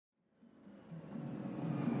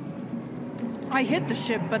I hit the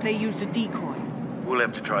ship, but they used a decoy. We'll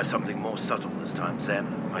have to try something more subtle this time,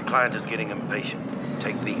 Sam. My client is getting impatient.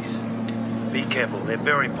 Take these. Be careful, they're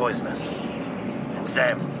very poisonous.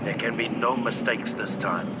 Sam, there can be no mistakes this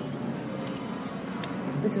time.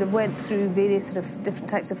 We sort of went through various sort of different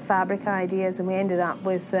types of fabric ideas, and we ended up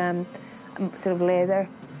with sort of leather.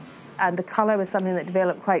 And the colour was something that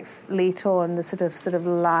developed quite late on, the sort of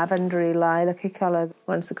lavendery, lilac-y colour.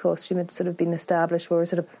 Once the costume had sort of been established, we were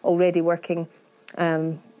sort of already working,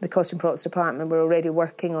 the costume props department were already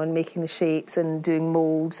working on making the shapes and doing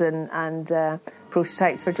moulds and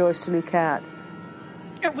prototypes for George to look at.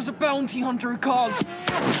 It was a bounty hunter called...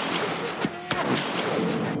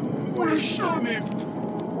 What a shaman!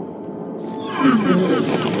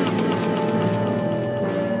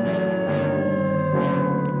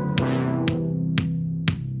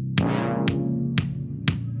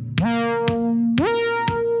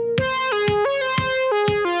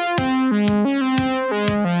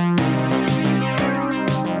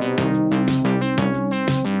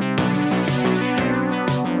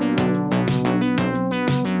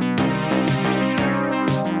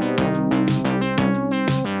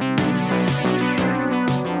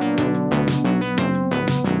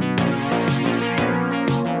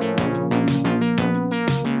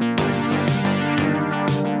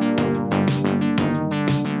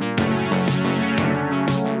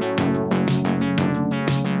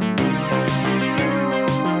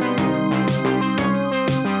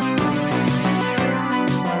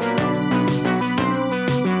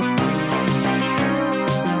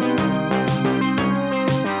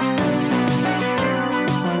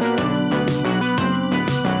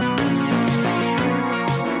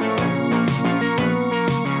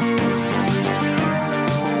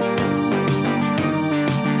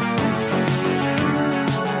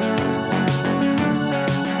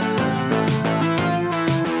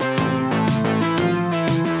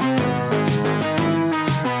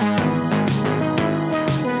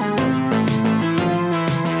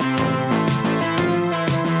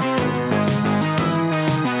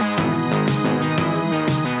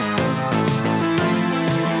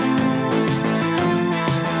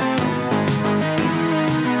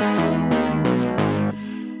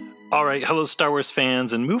 Hello, Star Wars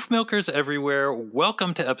fans and Moof Milkers everywhere.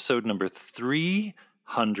 Welcome to episode number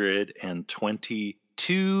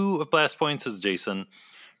 322 of Blast Points. This is Jason.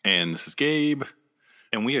 And this is Gabe.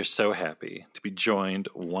 And we are so happy to be joined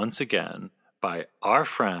once again by our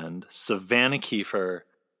friend, Savannah Kiefer.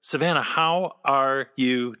 Savannah, how are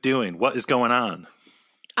you doing? What is going on?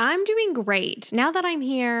 I'm doing great. Now that I'm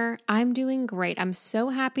here, I'm doing great. I'm so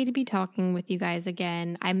happy to be talking with you guys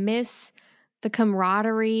again. I miss the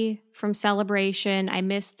camaraderie from Celebration. I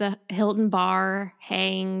miss the Hilton Bar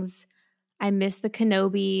hangs. I miss the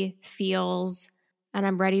Kenobi feels. And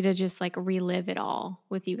I'm ready to just like relive it all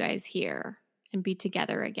with you guys here and be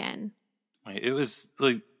together again. It was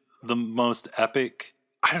like the most epic.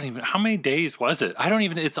 How many days was it?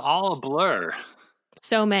 It's all a blur.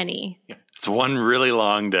 So many. It's one really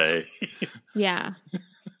long day. Yeah.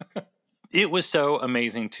 It was so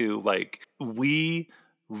amazing too. Like, we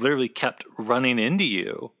literally kept running into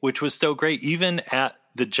you, which was so great, even at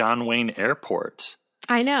the John Wayne Airport.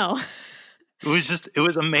 I know. It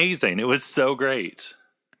was amazing. It was so great.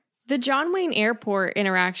 The John Wayne Airport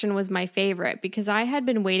interaction was my favorite because I had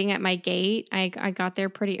been waiting at my gate. I got there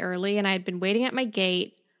pretty early and I had been waiting at my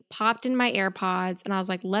gate, popped in my AirPods, and I was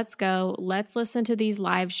like, let's go. Let's listen to these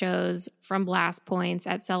live shows from Blast Points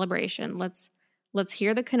at Celebration. Let's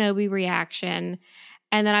hear the Kenobi reaction.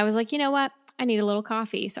 And then I was like, you know what? I need a little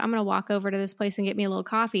coffee. So I'm going to walk over to this place and get me a little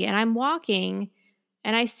coffee. And I'm walking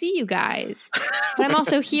and I see you guys, but I'm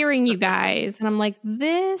also hearing you guys. And I'm like,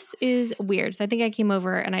 this is weird. So I think I came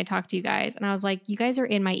over and I talked to you guys and I was like, you guys are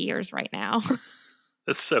in my ears right now.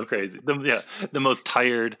 That's so crazy. The most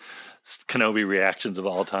tired Kenobi reactions of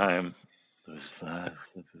all time. I've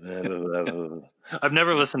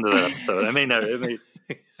never listened to that episode. I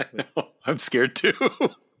know. I'm scared too.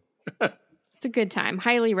 It's a good time.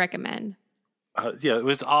 Highly recommend. It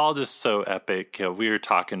was all just so epic. We were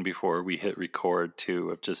talking before we hit record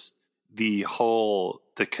too of just the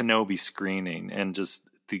Kenobi screening and just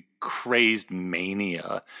the crazed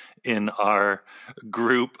mania in our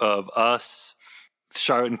group of us,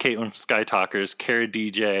 Charlotte and Caitlin from Sky Talkers, Kara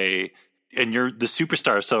DJ, and the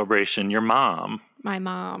Superstar Celebration, your mom. My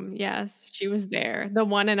mom, yes. She was there. The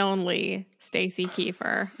one and only Stacy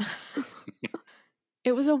Kiefer.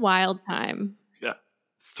 It was a wild time. Yeah.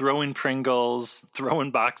 Throwing Pringles, throwing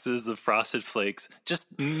boxes of Frosted Flakes, just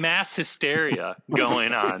mass hysteria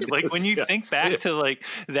going on. Like when you think back to like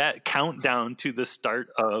that countdown to the start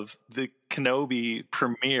of the Kenobi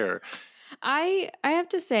premiere, I have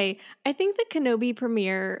to say, I think the Kenobi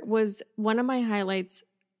premiere was one of my highlights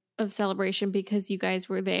of Celebration because you guys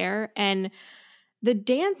were there, and the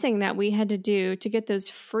dancing that we had to do to get those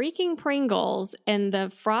freaking Pringles and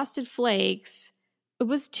the Frosted Flakes, it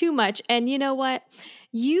was too much. And you know what?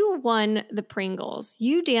 You won the Pringles.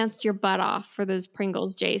 You danced your butt off for those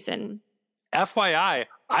Pringles, Jason. FYI,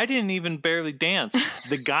 I didn't even barely dance.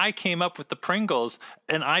 The guy came up with the Pringles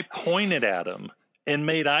and I pointed at him and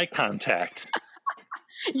made eye contact.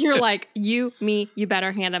 You're like, you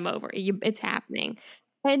better hand them over. It's happening.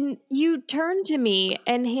 And you turned to me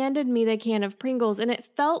and handed me the can of Pringles. And it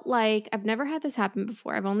felt like, I've never had this happen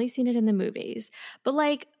before. I've only seen it in the movies. But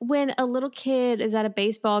like when a little kid is at a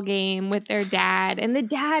baseball game with their dad and the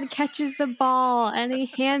dad catches the ball and he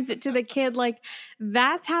hands it to the kid, like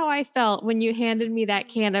that's how I felt when you handed me that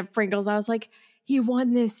can of Pringles. I was like, he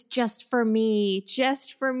won this just for me to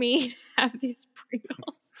have these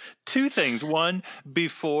Pringles. Two things. One,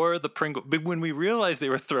 before the Pringle, when we realized they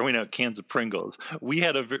were throwing out cans of Pringles, we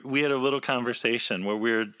had a little conversation where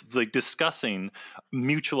we were like discussing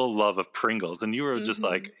mutual love of Pringles, and you were just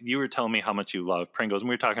like, you were telling me how much you love Pringles, and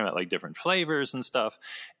we were talking about like different flavors and stuff,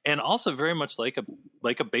 and also very much like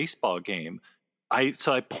a baseball game.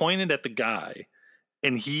 So I pointed at the guy.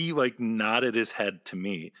 And he like nodded his head to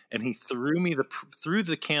me, and he threw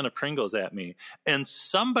the can of Pringles at me. And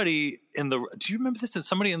somebody do you remember this? And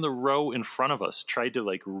somebody in the row in front of us tried to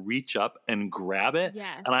like reach up and grab it.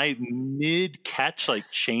 Yes. And I mid catch like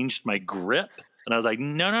changed my grip, and I was like,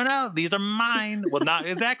 no, these are mine. Well, not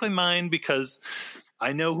exactly mine because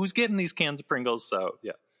I know who's getting these cans of Pringles. So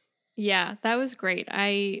yeah. Yeah, that was great.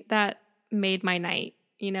 That made my night.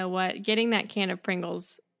 You know what? Getting that can of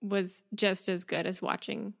Pringles was just as good as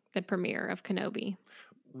watching the premiere of Kenobi.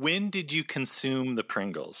 When did you consume the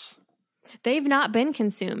Pringles? They've not been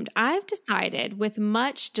consumed. I've decided with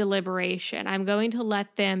much deliberation, I'm going to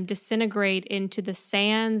let them disintegrate into the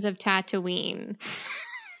sands of Tatooine.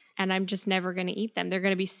 And I'm just never going to eat them. They're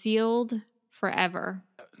going to be sealed forever.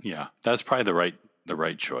 Yeah, that's probably the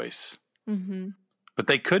right choice. Mm-hmm. But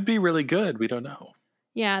they could be really good. We don't know.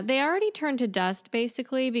 Yeah, they already turned to dust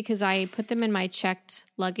basically because I put them in my checked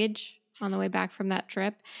luggage on the way back from that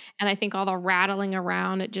trip. And I think all the rattling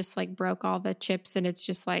around, it just like broke all the chips. And it's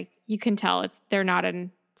just like, you can tell they're not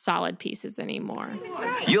in solid pieces anymore.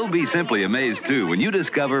 You'll be simply amazed, too, when you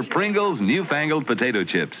discover Pringles newfangled potato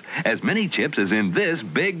chips. As many chips as in this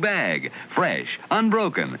big bag. Fresh,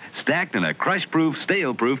 unbroken, stacked in a crush-proof,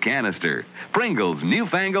 stale-proof canister. Pringles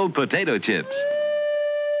newfangled potato chips.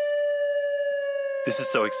 This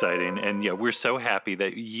is so exciting, and yeah, we're so happy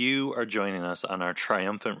that you are joining us on our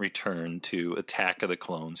triumphant return to Attack of the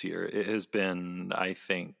Clones here. It has been, I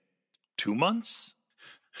think, 2 months?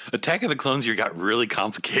 Attack of the Clones year got really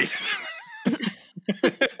complicated.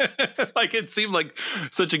 Like it seemed like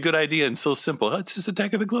such a good idea and so simple. It's just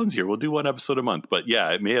Attack of the Clones year. We'll do one episode a month. But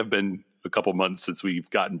yeah, it may have been a couple months since we've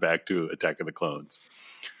gotten back to Attack of the Clones.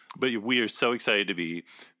 But we are so excited to be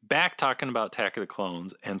back talking about Attack of the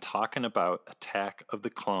Clones and talking about Attack of the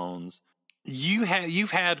Clones.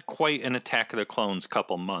 You've had quite an Attack of the Clones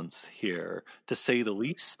couple months here, to say the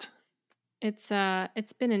least. It's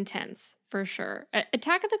been intense for sure.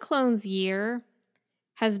 Attack of the Clones year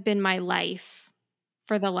has been my life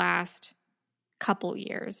for the last couple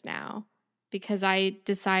years now because I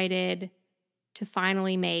decided to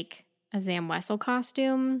finally make a Zam Wesell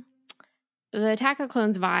costume. The Attack of the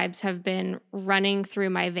Clones vibes have been running through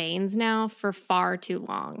my veins now for far too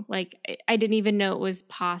long. Like, I didn't even know it was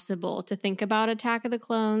possible to think about Attack of the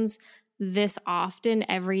Clones this often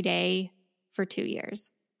every day for 2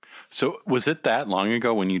 years. So was it that long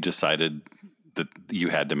ago when you decided that you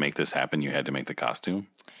had to make this happen? You had to make the costume?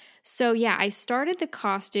 So, yeah, I started the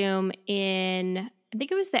costume in, I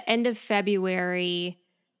think it was the end of February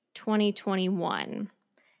 2021.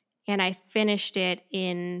 And I finished it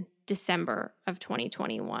in December of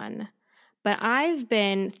 2021. But I've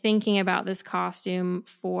been thinking about this costume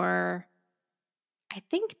for, I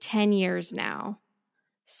think, 10 years now.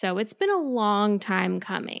 So it's been a long time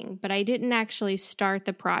coming, but I didn't actually start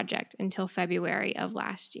the project until February of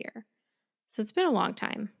last year. So it's been a long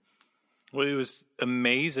time. Well, it was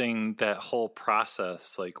amazing, that whole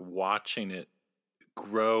process, like watching it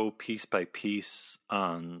grow piece by piece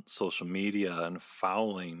on social media and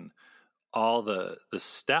following all the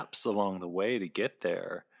steps along the way to get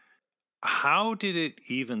there. How did it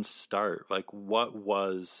even start? Like, what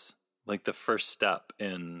was like the first step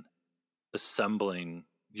in assembling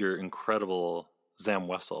your incredible Zam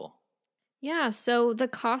Wesell? Yeah, so the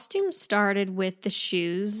costume started with the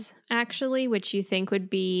shoes, actually, which you think would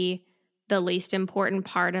be the least important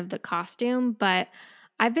part of the costume. But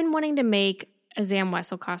I've been wanting to make a Zam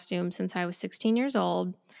Wessel costume since I was 16 years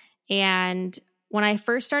old. And when I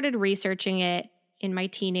first started researching it in my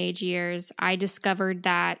teenage years, I discovered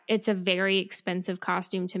that it's a very expensive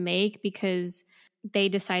costume to make because they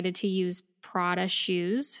decided to use Prada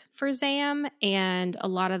shoes for Zam, and a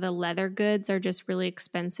lot of the leather goods are just really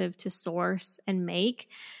expensive to source and make.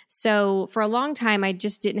 So for a long time, I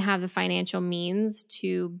just didn't have the financial means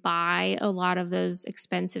to buy a lot of those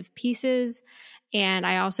expensive pieces. And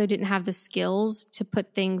I also didn't have the skills to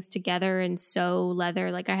put things together and sew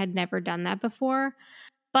leather. Like, I had never done that before.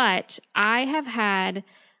 But I have had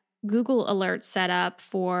Google Alerts set up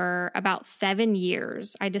for about 7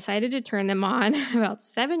 years. I decided to turn them on about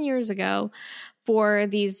 7 years ago for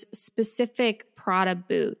these specific Prada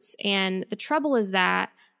boots. And the trouble is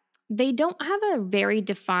that they don't have a very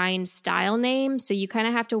defined style name. So you kind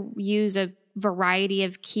of have to use a variety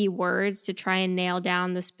of keywords to try and nail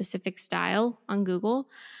down the specific style on Google.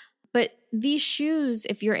 But these shoes,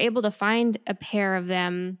 if you're able to find a pair of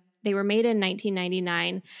them, they were made in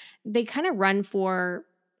 1999. They kind of run for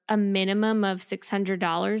a minimum of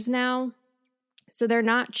 $600 now. So they're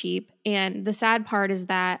not cheap. And the sad part is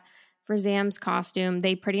that for Zam's costume,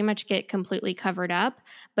 they pretty much get completely covered up,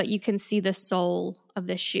 but you can see the sole of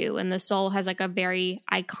the shoe. And the sole has like a very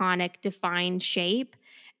iconic, defined shape.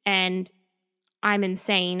 And I'm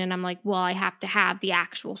insane. And I'm like, well, I have to have the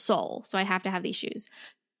actual sole. So I have to have these shoes.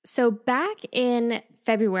 So back in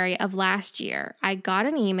February of last year, I got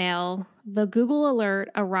an email. The Google alert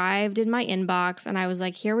arrived in my inbox, and I was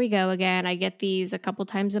like, here we go again. I get these a couple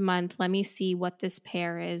times a month. Let me see what this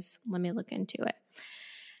pair is. Let me look into it.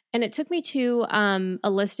 And it took me to a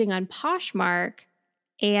listing on Poshmark,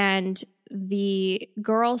 and the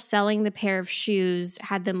girl selling the pair of shoes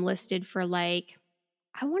had them listed for like,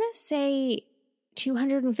 I want to say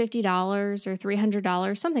 $250 or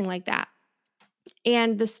 $300, something like that.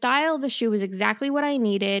 And the style of the shoe was exactly what I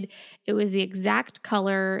needed. It was the exact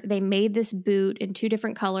color. They made this boot in 2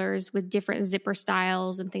 different colors with different zipper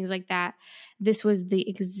styles and things like that. This was the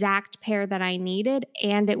exact pair that I needed,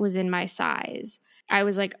 and it was in my size. I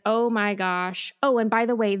was like, oh my gosh. Oh, and by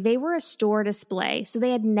the way, they were a store display, so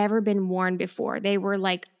they had never been worn before. They were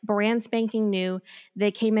like brand spanking new. They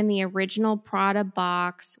came in the original Prada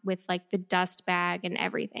box with like the dust bag and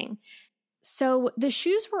everything. So the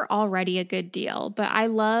shoes were already a good deal, but I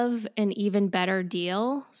love an even better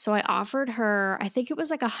deal. So I offered her, I think it was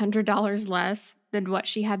like $100 less than what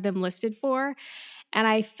she had them listed for. And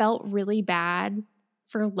I felt really bad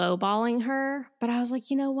for lowballing her, but I was like,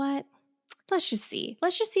 you know what? Let's just see.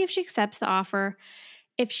 Let's just see if she accepts the offer.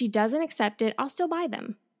 If she doesn't accept it, I'll still buy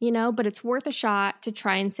them, but it's worth a shot to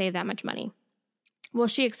try and save that much money. Well,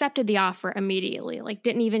 she accepted the offer immediately, like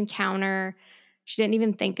didn't even counter. She didn't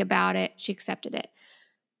even think about it. She accepted it.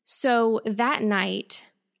 So that night,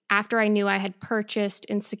 after I knew I had purchased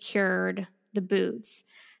and secured the boots,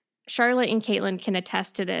 Charlotte and Caitlin can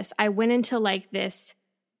attest to this. I went into like this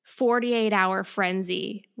 48-hour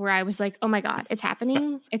frenzy where I was like, oh my God, it's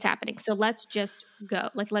happening. It's happening. So let's just go.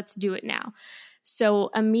 Like, let's do it now. So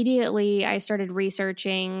immediately I started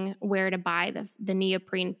researching where to buy the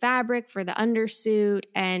neoprene fabric for the undersuit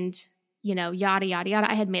and yada, yada,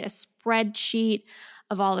 yada. I had made a spreadsheet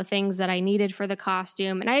of all the things that I needed for the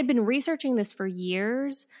costume. And I had been researching this for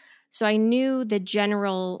years. So I knew the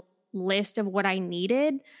general list of what I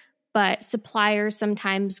needed, but suppliers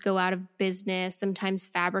sometimes go out of business. Sometimes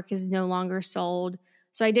fabric is no longer sold.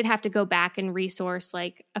 So I did have to go back and resource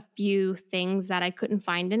like a few things that I couldn't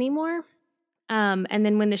find anymore. And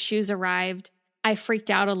then when the shoes arrived, I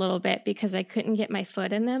freaked out a little bit because I couldn't get my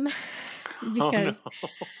foot in them because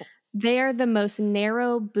they are the most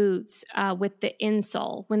narrow boots with the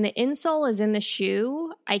insole. When the insole is in the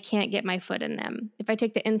shoe, I can't get my foot in them. If I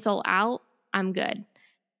take the insole out, I'm good.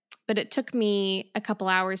 But it took me a couple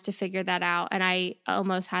hours to figure that out. And I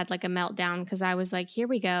almost had like a meltdown because I was like, here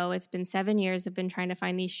we go. It's been 7 years. I've been trying to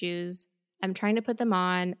find these shoes. I'm trying to put them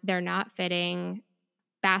on. They're not fitting.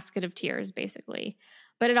 Basket of tears, basically.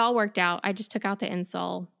 But it all worked out. I just took out the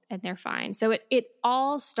insole and they're fine. So it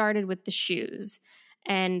all started with the shoes.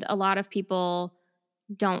 And a lot of people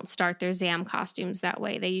don't start their Zam costumes that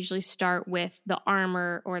way. They usually start with the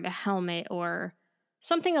armor or the helmet or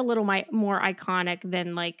something a little more iconic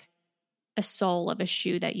than like a sole of a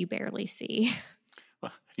shoe that you barely see.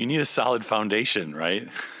 Well, you need a solid foundation, right?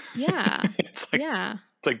 Yeah. It's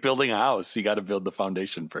like building a house. You got to build the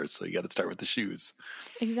foundation first. So you got to start with the shoes.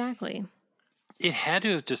 Exactly. It had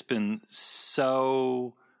to have just been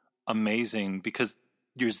so amazing because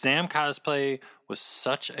your Zam cosplay was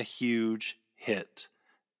such a huge hit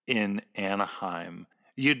in Anaheim.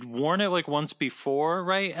 You'd worn it like once before,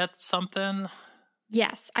 right? At something?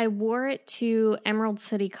 Yes, I wore it to Emerald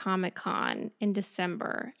City Comic Con in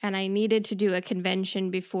December, and I needed to do a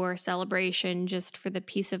convention before Celebration just for the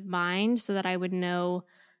peace of mind so that I would know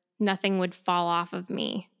nothing would fall off of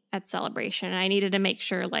me at Celebration. And I needed to make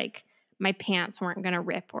sure like my pants weren't going to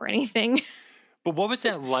rip or anything. But what was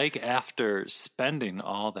that like after spending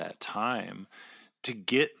all that time to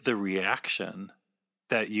get the reaction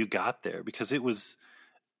that you got there? Because it was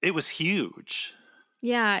huge.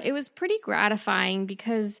 Yeah, it was pretty gratifying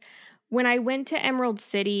because when I went to Emerald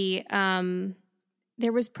City,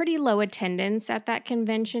 there was pretty low attendance at that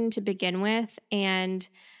convention to begin with. And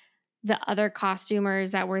the other costumers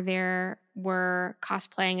that were there were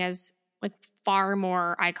cosplaying as like far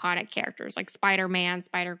more iconic characters like Spider-Man,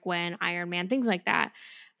 Spider-Gwen, Iron Man, things like that.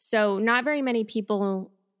 So not very many people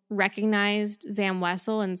recognized Zam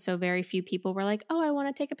Wessel, and so very few people were like, oh, I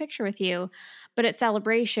want to take a picture with you. But at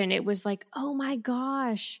Celebration, it was like, oh my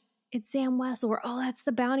gosh, it's Zam Wessel, or oh, that's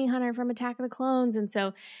the bounty hunter from Attack of the Clones. And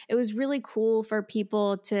so it was really cool for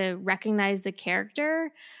people to recognize the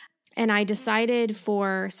character. And I decided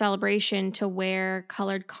for Celebration to wear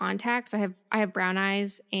colored contacts. I have brown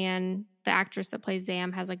eyes, and the actress that plays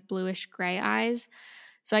Zam has like bluish gray eyes.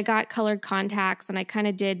 So I got colored contacts, and I kind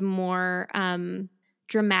of did more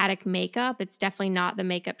dramatic makeup. It's definitely not the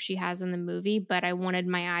makeup she has in the movie, but I wanted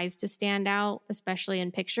my eyes to stand out, especially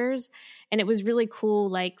in pictures. And it was really cool.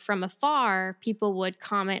 Like from afar, people would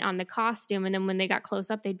comment on the costume. And then when they got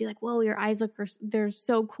close up, they'd be like, whoa, your eyes they're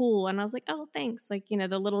so cool. And I was like, oh, thanks. Like, you know,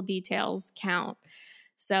 the little details count.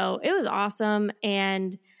 So it was awesome.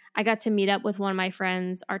 And I got to meet up with one of my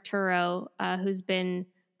friends, Arturo, who's been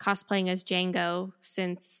cosplaying as Django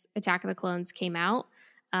since Attack of the Clones came out.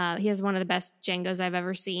 He has one of the best Jangos I've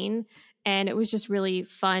ever seen. And it was just really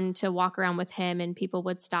fun to walk around with him, and people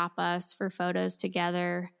would stop us for photos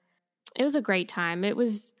together. It was a great time. It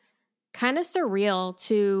was kind of surreal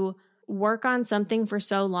to work on something for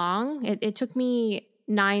so long. It took me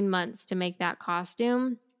 9 months to make that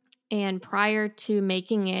costume. And prior to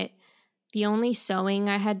making it, the only sewing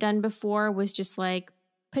I had done before was just like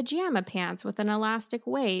pajama pants with an elastic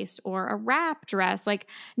waist or a wrap dress, like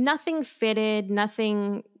nothing fitted,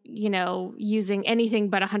 nothing, you know, using anything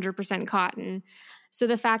but 100% cotton. So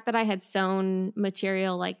the fact that I had sewn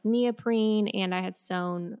material like neoprene, and I had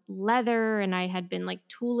sewn leather, and I had been like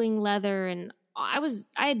tooling leather, and I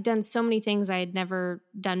had done so many things I had never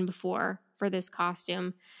done before for this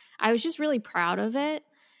costume. I was just really proud of it,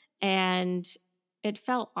 and it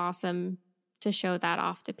felt awesome to show that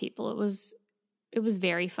off to people. It was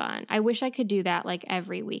very fun. I wish I could do that like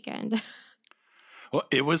every weekend. Well,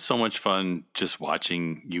 it was so much fun just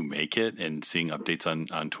watching you make it and seeing updates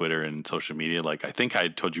on Twitter and social media. Like, I think I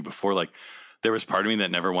had told you before, like there was part of me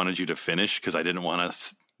that never wanted you to finish because I didn't want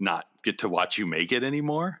to not get to watch you make it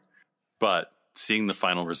anymore. But seeing the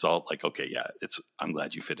final result, like, okay, yeah, I'm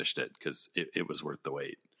glad you finished it because it was worth the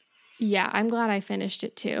wait. Yeah, I'm glad I finished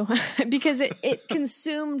it too because it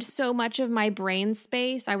consumed so much of my brain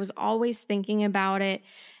space. I was always thinking about it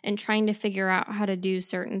and trying to figure out how to do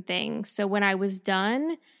certain things. So when I was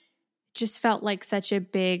done, it just felt like such a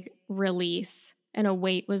big release, and a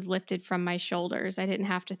weight was lifted from my shoulders. I didn't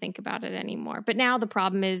have to think about it anymore. But now the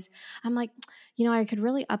problem is I'm like, you know, I could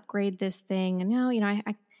really upgrade this thing. And now, you know,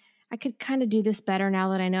 I could kind of do this better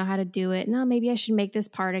now that I know how to do it. No, maybe I should make this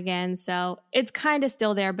part again. So it's kind of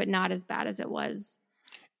still there, but not as bad as it was.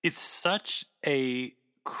 It's such a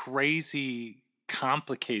crazy,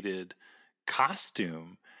 complicated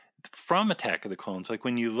costume from Attack of the Clones. Like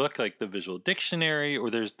when you look like the visual dictionary, or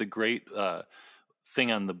there's the great thing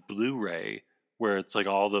on the Blu-ray where it's like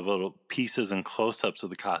all the little pieces and close-ups of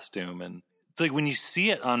the costume, and it's like when you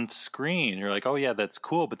see it on screen, you're like, oh yeah, that's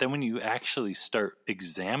cool. But then when you actually start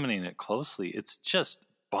examining it closely, it's just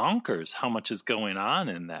bonkers how much is going on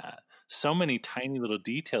in that. So many tiny little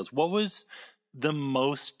details. What was the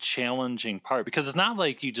most challenging part? Because it's not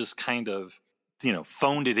like you just kind of, you know,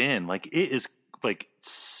 phoned it in. Like it is like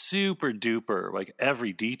super duper, like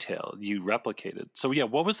every detail you replicated. So yeah,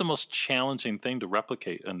 what was the most challenging thing to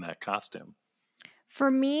replicate in that costume?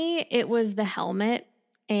 For me, it was the helmet.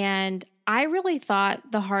 And I really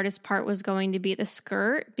thought the hardest part was going to be the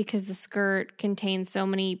skirt, because the skirt contains so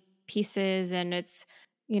many pieces and it's,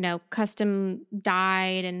 you know, custom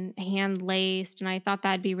dyed and hand laced. And I thought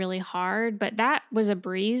that'd be really hard, but that was a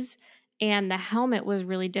breeze. And the helmet was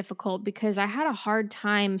really difficult because I had a hard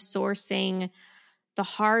time sourcing the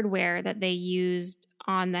hardware that they used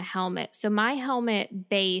on the helmet. So my helmet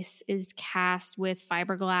base is cast with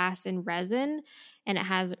fiberglass and resin, and it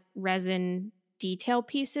has resin detail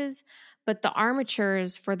pieces, but the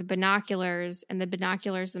armatures for the binoculars and the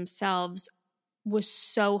binoculars themselves was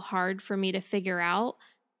so hard for me to figure out.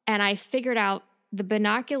 And I figured out the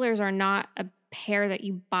binoculars are not a pair that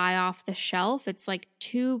you buy off the shelf. It's like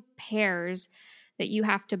 2 pairs that you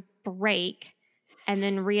have to break and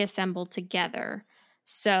then reassemble together.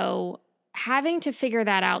 So having to figure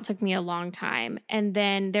that out took me a long time. And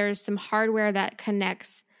then there's some hardware that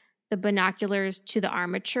connects the binoculars to the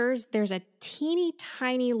armatures. There's a teeny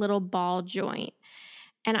tiny little ball joint.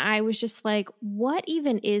 And I was just like, what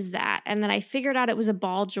even is that? And then I figured out it was a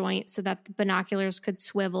ball joint so that the binoculars could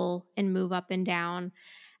swivel and move up and down.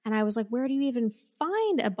 And I was like, where do you even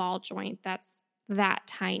find a ball joint that's that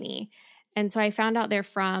tiny? And so I found out they're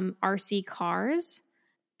from RC Cars,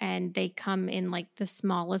 and they come in like the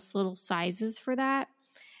smallest little sizes for that.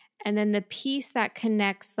 And then the piece that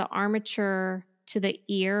connects the armature to the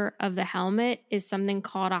ear of the helmet is something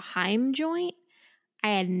called a Heim joint. I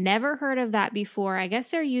had never heard of that before. I guess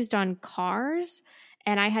they're used on cars,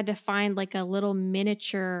 and I had to find like a little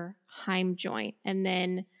miniature Heim joint. And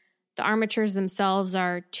then the armatures themselves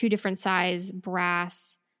are 2 different size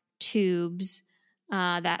brass tubes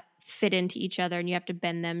that fit into each other, and you have to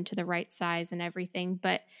bend them to the right size and everything.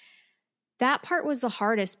 But that part was the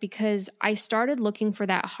hardest because I started looking for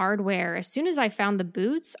that hardware. As soon as I found the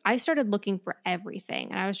boots, I started looking for everything,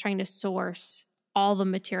 and I was trying to source all the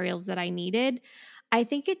materials that I needed. I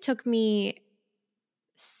think it took me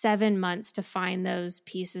 7 months to find those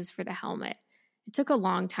pieces for the helmet. It took a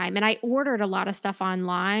long time. And I ordered a lot of stuff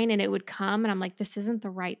online, and it would come, and I'm like, this isn't the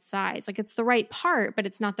right size. Like, it's the right part, but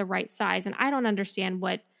it's not the right size. And I don't understand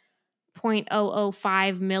what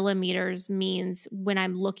 0.005 millimeters means when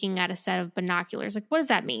I'm looking at a set of binoculars. Like, what does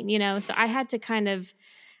that mean? So I had to kind of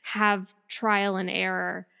have trial and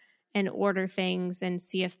error and order things and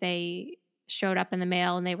see if they showed up in the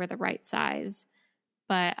mail and they were the right size.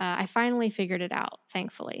 But I finally figured it out,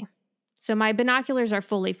 thankfully. So my binoculars are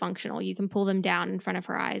fully functional. You can pull them down in front of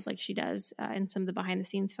her eyes like she does in some of the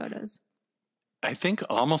behind-the-scenes photos. I think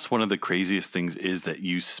almost one of the craziest things is that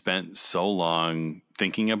you spent so long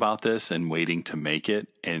thinking about this and waiting to make it,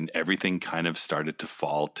 and everything kind of started to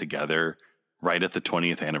fall together right at the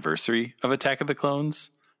 20th anniversary of Attack of the Clones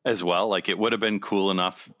as well. Like, it would have been cool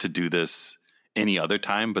enough to do this any other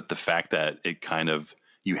time, but the fact that it kind of,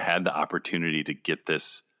 you had the opportunity to get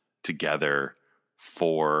this together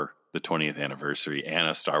for the 20th anniversary and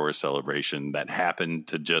a Star Wars celebration that happened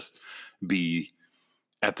to just be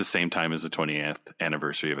at the same time as the 20th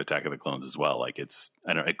anniversary of Attack of the Clones as well. Like, it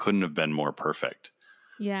couldn't have been more perfect.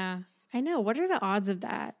 Yeah, I know. What are the odds of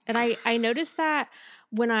that? And I noticed that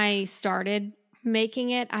when I started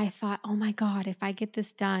making it, I thought, oh my God, if I get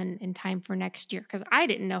this done in time for next year, because I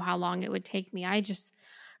didn't know how long it would take me. I just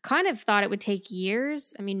kind of thought it would take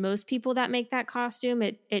years. I mean, most people that make that costume,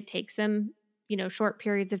 it takes them, short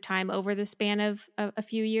periods of time over the span of a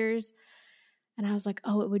few years. And I was like,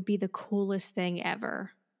 oh, it would be the coolest thing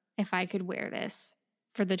ever if I could wear this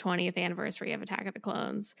for the 20th anniversary of Attack of the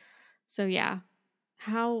Clones. So yeah,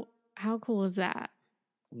 how cool is that?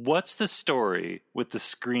 What's the story with the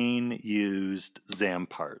screen-used Zam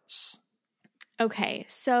parts? Okay,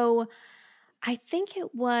 so I think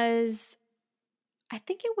it was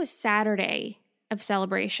Saturday of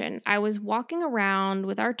Celebration. I was walking around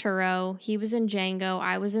with Arturo. He was in Django.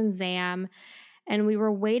 I was in Zam. And we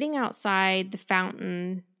were waiting outside the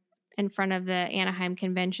fountain in front of the Anaheim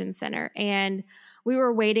Convention Center. And we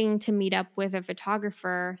were waiting to meet up with a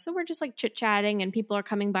photographer. So we're just like chit-chatting, and people are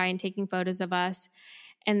coming by and taking photos of us.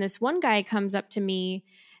 And this one guy comes up to me,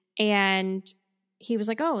 and he was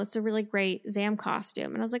like, oh, it's a really great Zam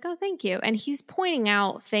costume. And I was like, oh, thank you. And he's pointing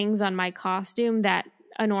out things on my costume that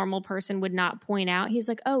a normal person would not point out. He's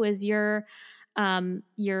like, oh, is your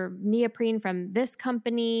neoprene from this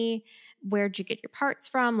company? Where'd you get your parts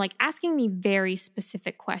from? Like, asking me very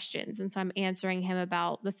specific questions. And so I'm answering him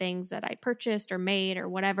about the things that I purchased or made or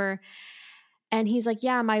whatever. And he's like,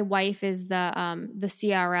 yeah, my wife is the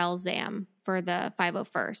CRL Zam for the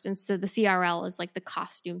 501st. And so the CRL is like the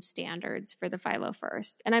costume standards for the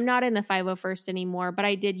 501st. And I'm not in the 501st anymore, but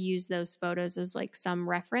I did use those photos as like some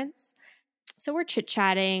reference. So we're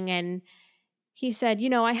chit-chatting, and he said,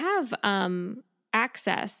 I have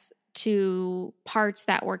access to parts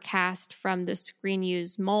that were cast from the screen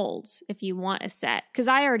use molds if you want a set. Because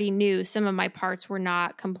I already knew some of my parts were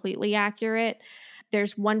not completely accurate.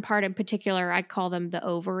 There's one part in particular, I call them the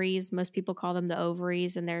ovaries. Most people call them the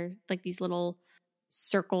ovaries, and they're like these little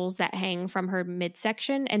circles that hang from her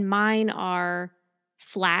midsection. And mine are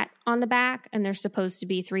flat on the back, and they're supposed to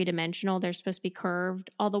be 3-dimensional. They're supposed to be curved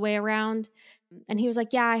all the way around. And he was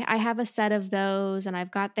like, yeah, I have a set of those, and I've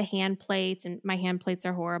got the hand plates, and my hand plates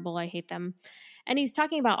are horrible. I hate them. And he's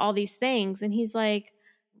talking about all these things, and he's like,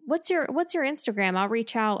 what's your Instagram? I'll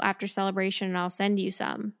reach out after Celebration and I'll send you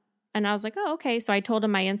some. And I was like, oh, okay. So I told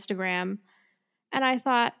him my Instagram, and I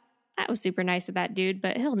thought that was super nice of that dude,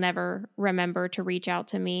 but he'll never remember to reach out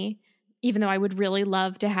to me, even though I would really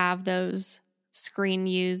love to have those screen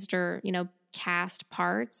used or, cast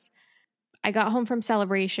parts. I got home from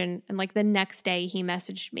Celebration, and like the next day he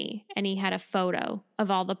messaged me and he had a photo of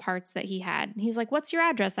all the parts that he had. And he's like, what's your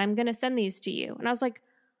address? I'm going to send these to you. And I was like,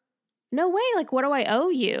 no way. Like, what do I owe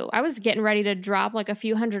you? I was getting ready to drop like a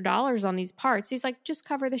few $100s on these parts. He's like, just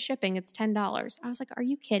cover the shipping. It's $10. I was like, are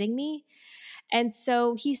you kidding me? And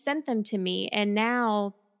so he sent them to me. And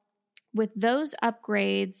now with those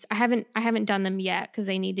upgrades, I haven't done them yet because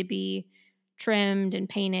they need to be trimmed and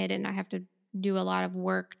painted, and I have to do a lot of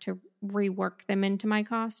work to rework them into my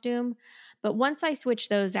costume. But once I switch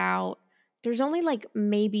those out, there's only like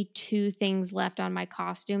maybe 2 things left on my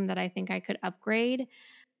costume that I think I could upgrade.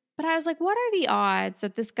 But I was like, what are the odds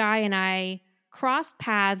that this guy and I crossed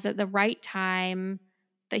paths at the right time,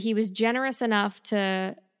 that he was generous enough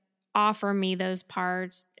to offer me those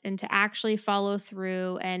parts and to actually follow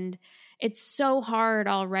through? And it's so hard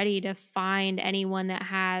already to find anyone that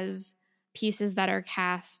has pieces that are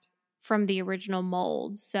cast from the original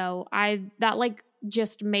molds. So that like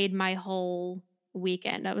just made my whole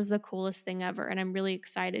weekend. That was the coolest thing ever. And I'm really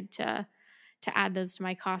excited to add those to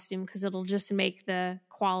my costume because it'll just make the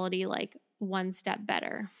quality like one step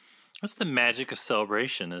better. That's the magic of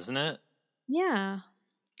Celebration, isn't it? Yeah.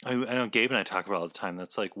 I know Gabe and I talk about it all the time.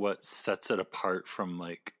 That's like what sets it apart from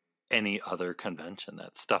like any other convention.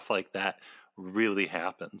 That stuff like that really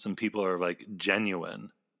happens and people are like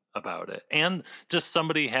genuine about it. And just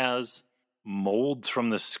somebody has molds from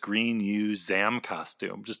the screen used Zam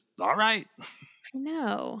costume. Just all right. I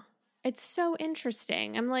know. It's so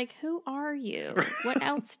interesting. I'm like, who are you? What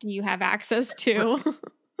else do you have access to?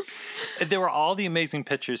 There were all the amazing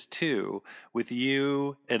pictures too, with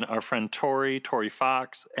you and our friend Tori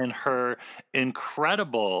Fox, and her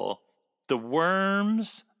incredible, the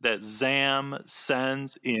worms that Zam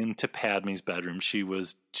sends into Padme's bedroom.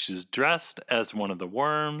 She's dressed as one of the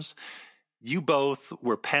worms. You both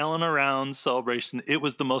were palling around Celebration. It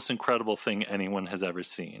was the most incredible thing anyone has ever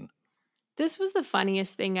seen. This was the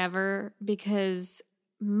funniest thing ever because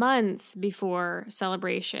months before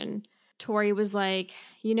Celebration, Tori was like,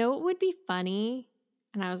 what would be funny?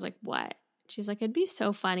 And I was like, what? She's like, it'd be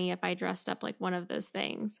so funny if I dressed up like one of those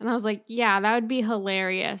things. And I was like, yeah, that would be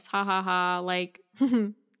hilarious. Ha ha ha. Like,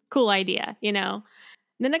 cool idea,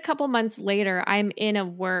 Then a couple months later, I'm in a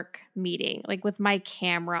work meeting, like with my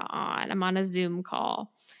camera on. I'm on a Zoom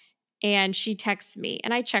call. And she texts me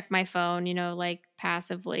and I check my phone, like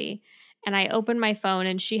passively. And I open my phone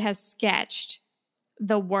and she has sketched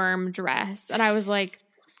the worm dress. And I was like,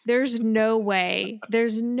 there's no way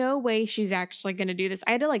she's actually going to do this.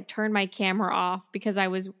 I had to like turn my camera off because I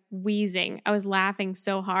was wheezing. I was laughing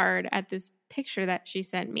so hard at this picture that she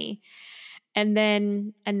sent me. And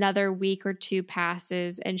then another week or 2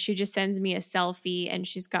 passes and she just sends me a selfie and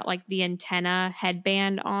she's got like the antenna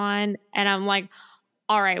headband on. And I'm like,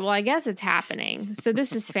 all right, well, I guess it's happening. So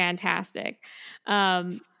this is fantastic.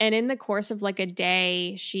 And in the course of like a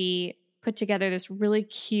day, she put together this really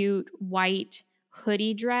cute white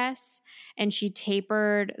hoodie dress and she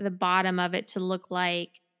tapered the bottom of it to look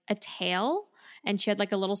like a tail. And she had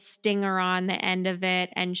like a little stinger on the end of it.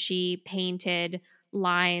 And she painted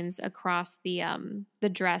lines across the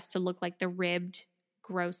dress to look like the ribbed,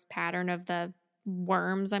 gross pattern of the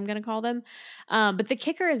worms, I'm going to call them. But the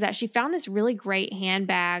kicker is that she found this really great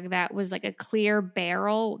handbag that was like a clear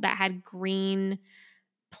barrel that had green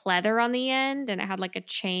pleather on the end and it had like a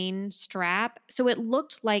chain strap. So it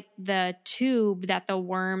looked like the tube that the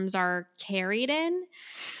worms are carried in.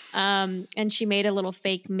 And she made a little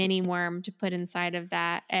fake mini worm to put inside of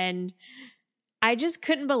that. And I just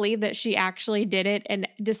couldn't believe that she actually did it and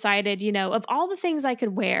decided, of all the things I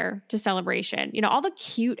could wear to Celebration, all the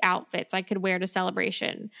cute outfits I could wear to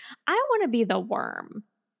Celebration, I want to be the worm,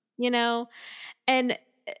 and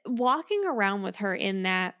walking around with her in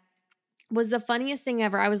that was the funniest thing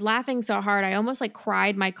ever. I was laughing so hard. I almost like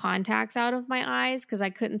cried my contacts out of my eyes because I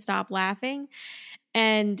couldn't stop laughing.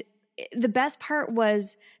 And the best part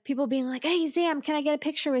was people being like, hey, Zam, can I get a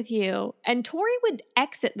picture with you? And Tori would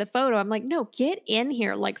exit the photo. I'm like, no, get in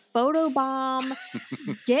here. Like photobomb,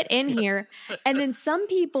 get in here. And then some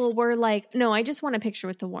people were like, no, I just want a picture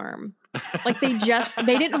with the worm. Like they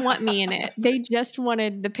didn't want me in it. They just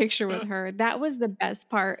wanted the picture with her. That was the best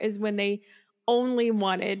part, is when they only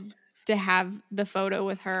wanted to have the photo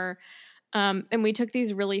with her. And we took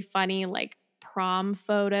these really funny, like, prom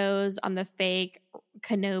photos on the fake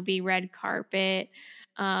Kenobi red carpet.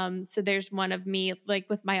 So there's one of me like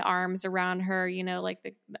with my arms around her, like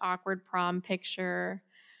the awkward prom picture.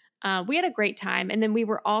 We had a great time. And then we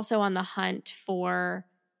were also on the hunt for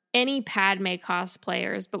any Padme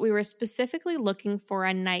cosplayers, but we were specifically looking for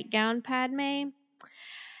a nightgown Padme.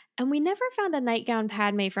 And we never found a nightgown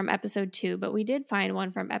Padme from episode 2, but we did find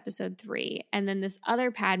one from episode 3. And then this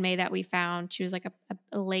other Padme that we found, she was like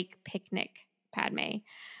a lake picnic Padme.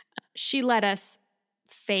 She let us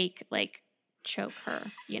fake like choke her,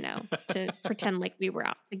 to pretend like we were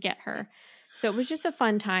out to get her. So it was just a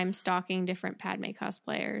fun time stalking different Padme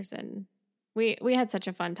cosplayers. And we had such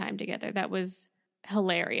a fun time together. That was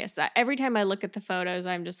hilarious. Every time I look at the photos,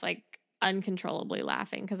 I'm just like uncontrollably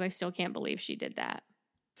laughing because I still can't believe she did that.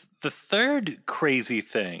 The third crazy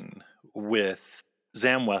thing with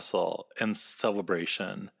Zam Wesell and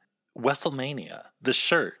Celebration, Wesselmania, the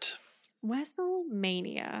shirt.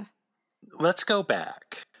 Wesselmania. Let's go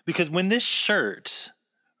back. Because when this shirt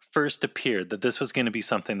first appeared, that this was going to be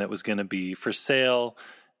something that was going to be for sale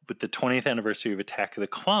with the 20th anniversary of Attack of the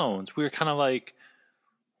Clones, we were kind of like,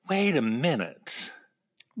 wait a minute.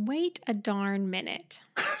 Wait a darn minute.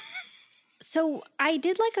 So I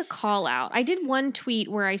did like a call out. I did one tweet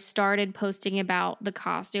where I started posting about the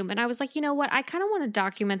costume, and I was like, you know what? I kind of want to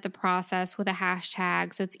document the process with a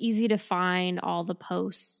hashtag so it's easy to find all the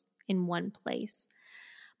posts in one place.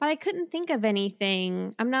 But I couldn't think of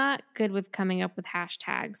anything. I'm not good with coming up with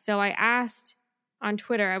hashtags. So I asked on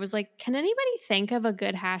Twitter, I was like, can anybody think of a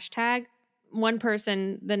good hashtag? One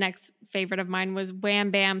person, the next favorite of mine was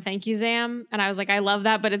Wham Bam, Thank You Zam. And I was like, I love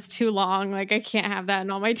that, but it's too long. Like I can't have that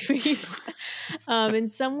in all my tweets.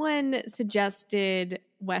 And someone suggested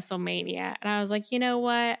Wesselmania. And I was like, you know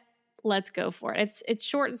what? Let's go for it. It's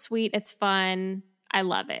short and sweet. It's fun. I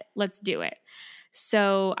love it. Let's do it.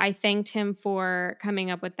 So I thanked him for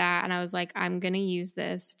coming up with that. And I was like, I'm going to use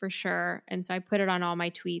this for sure. And so I put it on all my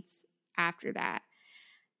tweets after that.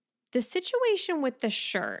 The situation with the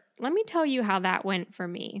shirt, let me tell you how that went for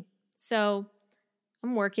me. So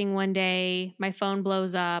I'm working one day, my phone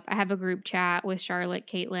blows up. I have a group chat with Charlotte,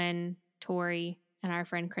 Caitlin, Tori, and our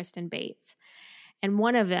friend Kristen Bates. And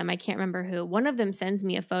one of them, I can't remember who, one of them sends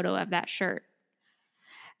me a photo of that shirt.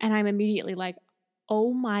 And I'm immediately like,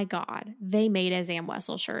 oh my God, they made a Zam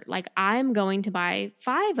Wesell shirt. Like I'm going to buy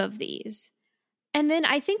 5 of these. And then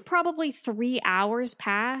I think probably 3 hours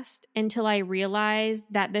passed until I realized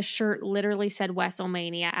that the shirt literally said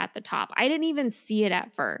Wesselmania at the top. I didn't even see it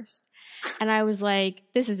at first. And I was like,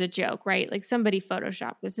 this is a joke, right? Like somebody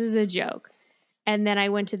photoshopped. This is a joke. And then I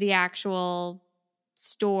went to the actual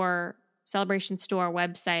store, Celebration store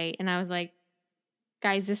website, and I was like,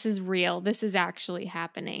 guys, this is real. This is actually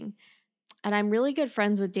happening. And I'm really good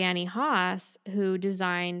friends with Danny Haas, who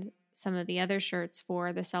designed some of the other shirts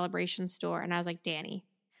for the Celebration store. And I was like, Danny,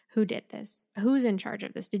 who did this? Who's in charge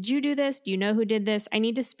of this? Did you do this? Do you know who did this? I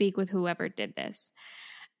need to speak with whoever did this.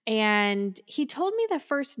 And he told me the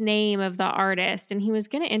first name of the artist, and he was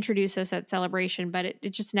going to introduce us at Celebration, but it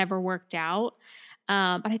just never worked out.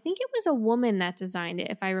 But I think it was a woman that designed it,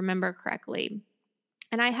 if I remember correctly.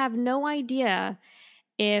 And I have no idea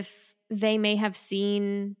if they may have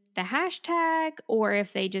seen the hashtag or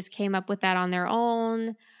if they just came up with that on their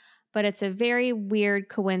own. But it's a very weird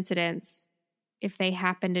coincidence if they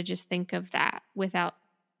happen to just think of that without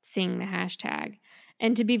seeing the hashtag.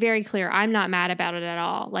 And to be very clear, I'm not mad about it at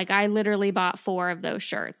all. Like I literally bought 4 of those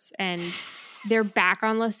shirts and they're back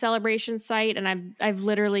on the Celebration site. And I've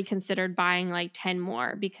literally considered buying like 10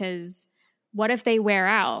 more because what if they wear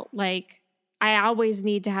out? Like I always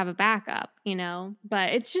need to have a backup,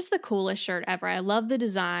 but it's just the coolest shirt ever. I love the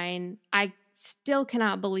design. I still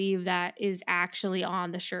cannot believe that is actually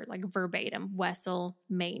on the shirt, like verbatim,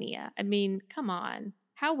 Wesselmania. I mean, come on.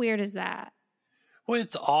 How weird is that? Well,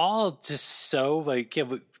 it's all just so like,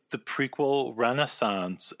 the prequel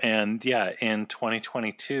renaissance. And yeah, in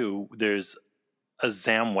 2022, there's a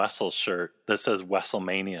Zam Wesell shirt that says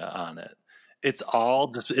Wesselmania on it. It's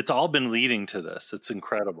all been leading to this. It's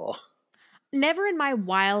incredible. Never in my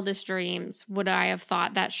wildest dreams would I have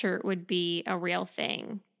thought that shirt would be a real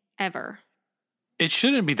thing, ever. It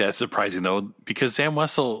shouldn't be that surprising, though, because Zam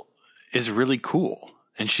Wesell is really cool.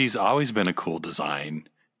 And she's always been a cool design.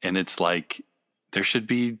 And it's like, there should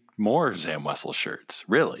be more Zam Wesell shirts,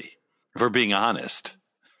 really, if we're being honest.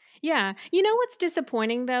 Yeah. You know what's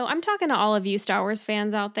disappointing, though? I'm talking to all of you Star Wars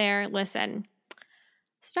fans out there. Listen,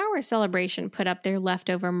 Star Wars Celebration put up their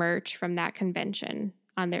leftover merch from that convention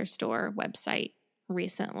on their store website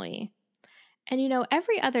recently. And,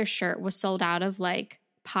 every other shirt was sold out of, like,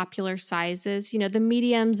 popular sizes. The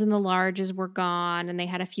mediums and the larges were gone, and they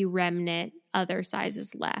had a few remnant other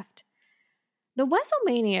sizes left. The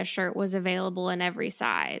WrestleMania shirt was available in every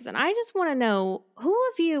size. And I just want to know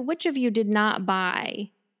which of you did not buy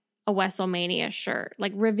a WrestleMania shirt?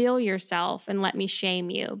 Like, reveal yourself and let me shame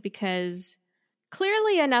you, because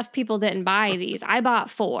clearly enough people didn't buy these. I bought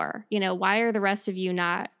 4. You know, why are the rest of you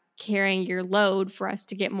not carrying your load for us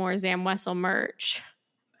to get more Zam Wessel merch?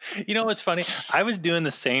 You know what's funny? I was doing the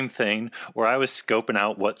same thing where I was scoping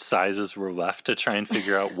out what sizes were left to try and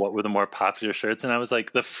figure out what were the more popular shirts. And I was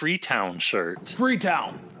like, the Freetown shirt.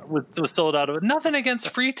 Freetown was sold out of it. Nothing against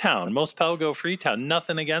Freetown. Most Pelgo Freetown.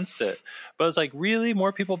 Nothing against it. But I was like, really?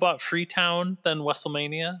 More people bought Freetown than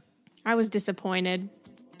WrestleMania? I was disappointed.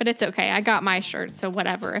 But it's okay. I got my shirt, so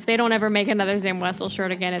whatever. If they don't ever make another Zam Wessel shirt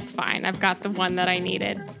again, it's fine. I've got the one that I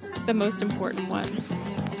needed. The most important one.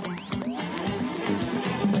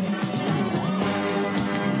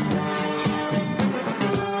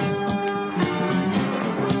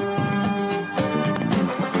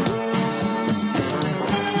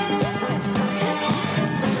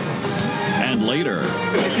 Later.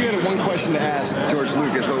 If you had one question to ask George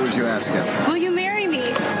Lucas, what would you ask him? Will you marry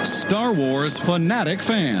me? Star Wars fanatic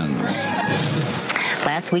fans.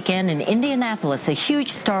 Last weekend in Indianapolis, a huge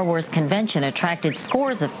Star Wars convention attracted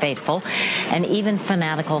scores of faithful and even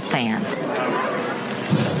fanatical fans.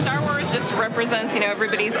 Star Wars just represents,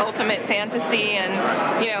 everybody's ultimate fantasy, and,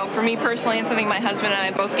 for me personally, it's something my husband and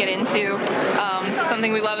I both get into.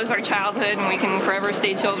 Something we love is our childhood, and we can forever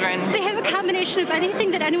stay children. They have a combination of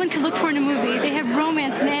anything that anyone could look for in a movie. They have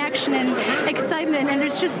romance and action and excitement, and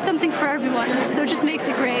there's just something for everyone, so it just makes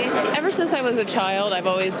it great. Ever since I was a child, I've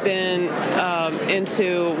always been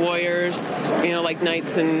into warriors, like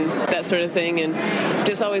knights and that sort of thing, and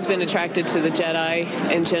just always been attracted to the Jedi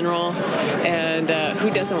in general, and who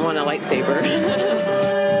doesn't want a lightsaber?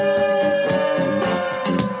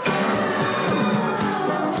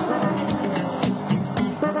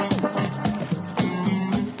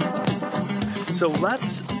 So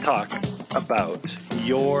let's talk about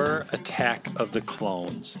your Attack of the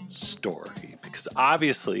Clones story, because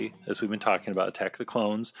obviously, as we've been talking about Attack of the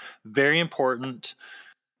Clones, very important.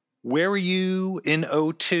 Where were you in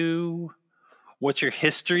 2002? What's your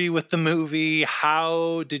history with the movie?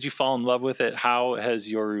 How did you fall in love with it? How has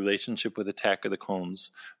your relationship with Attack of the Clones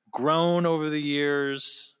grown over the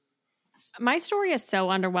years? My story is so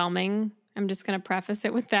underwhelming. I'm just going to preface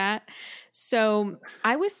it with that. So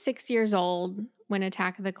I was 6 years old when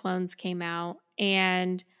Attack of the Clones came out,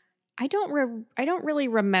 and I don't really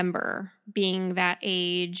remember being that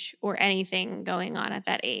age or anything going on at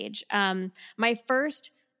that age. My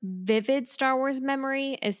first vivid Star Wars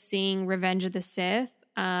memory is seeing Revenge of the Sith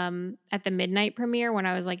at the midnight premiere when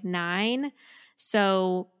I was like 9.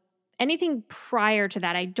 So anything prior to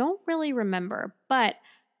that, I don't really remember, but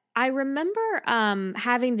I remember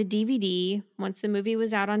having the DVD. Once the movie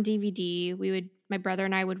was out on DVD, my brother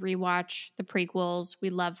and I would rewatch the prequels. We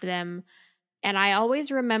loved them. And I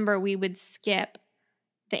always remember we would skip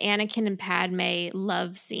the Anakin and Padme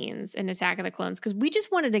love scenes in Attack of the Clones because we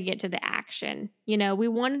just wanted to get to the action. We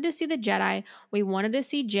wanted to see the Jedi. We wanted to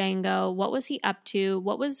see Jango. What was he up to?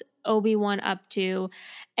 What was Obi-Wan up to?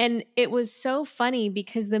 And it was so funny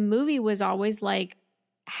because the movie was always like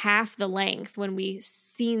half the length when we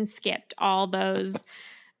skipped all those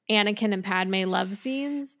Anakin and Padme love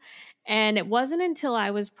scenes. And it wasn't until I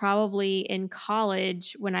was probably in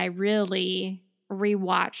college when I really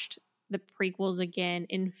rewatched the prequels again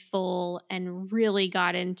in full and really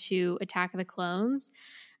got into Attack of the Clones.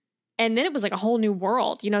 And then it was like a whole new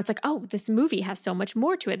world. It's like, oh, this movie has so much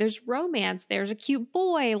more to it. There's romance. There's a cute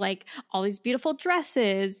boy, like all these beautiful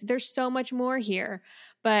dresses. There's so much more here.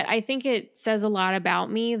 But I think it says a lot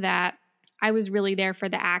about me that I was really there for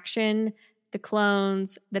the action, the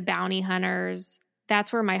clones, the bounty hunters.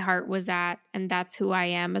 That's where my heart was at, and that's who I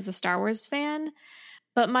am as a Star Wars fan.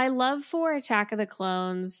 But my love for Attack of the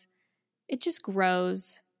Clones, it just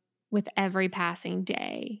grows with every passing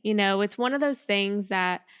day. It's one of those things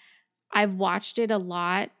that I've watched it a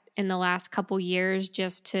lot in the last couple years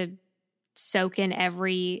just to soak in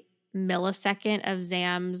every millisecond of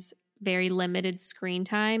Zam's very limited screen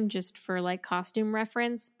time just for like costume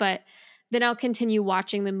reference. But then I'll continue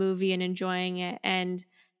watching the movie and enjoying it. And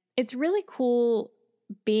it's really cool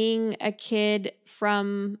being a kid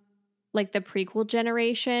from like the prequel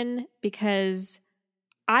generation because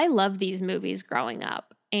I love these movies growing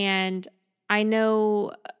up. And I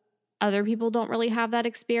know other people don't really have that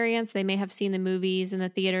experience. They may have seen the movies in the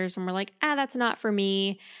theaters and were like, that's not for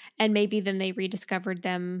me. And maybe then they rediscovered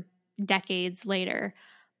them decades later.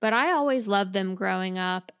 But I always loved them growing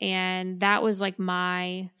up, and that was like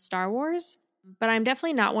my Star Wars. But I'm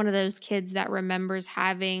definitely not one of those kids that remembers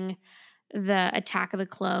having the Attack of the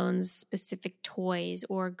Clones specific toys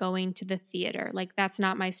or going to the theater. Like, that's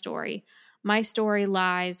not my story. My story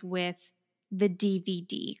lies with the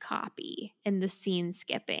DVD copy and the scene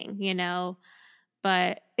skipping, you know?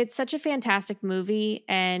 But it's such a fantastic movie,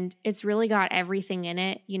 and it's really got everything in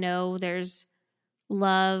it. You know, there's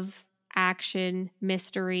love, action,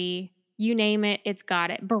 mystery, you name it, it's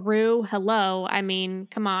got it. Baru, hello. I mean,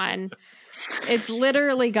 come on. It's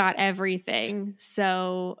literally got everything.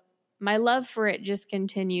 So my love for it just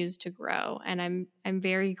continues to grow, and I'm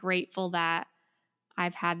very grateful that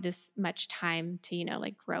I've had this much time to, you know,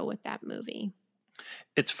 like grow with that movie.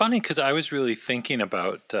 It's funny because I was really thinking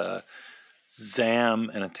about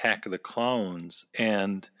Zam and Attack of the Clones,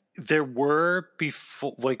 and there were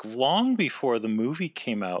before, like long before the movie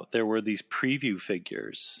came out, there were these preview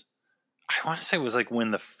figures. I want to say it was like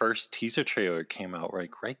when the first teaser trailer came out, right,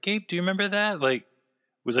 Gabe? Do you remember that? Like,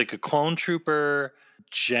 it was like a clone trooper,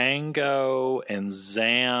 Jango, and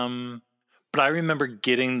Zam. But I remember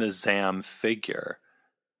getting the Zam figure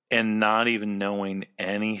and not even knowing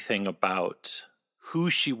anything about who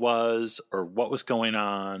she was or what was going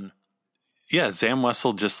on. Yeah, Zam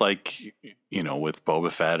Wesell, just like, you know, with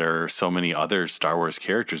Boba Fett or so many other Star Wars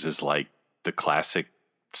characters, is like the classic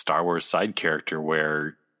Star Wars side character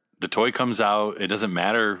where the toy comes out. It doesn't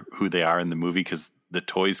matter who they are in the movie because the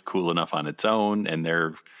toy's cool enough on its own, and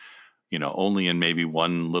they're, you know, only in maybe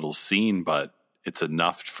one little scene, but it's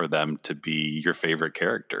enough for them to be your favorite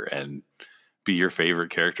character and be your favorite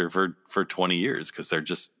character for 20 years because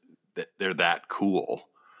they're that cool.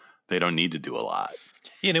 They don't need to do a lot.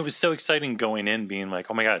 Yeah, and it was so exciting going in, being like,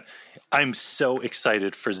 oh my God, I'm so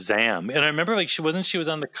excited for Zam. And I remember like she was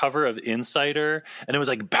on the cover of Insider, and it was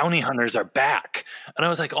like, bounty hunters are back. And I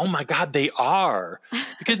was like, oh my God, they are.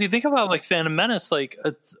 Because you think about like Phantom Menace, like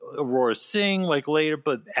Aurora Singh, like later,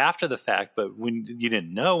 but after the fact, but when you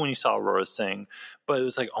didn't know when you saw Aurora Singh, but it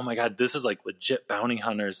was like, oh my God, this is like legit bounty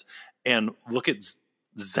hunters. And look at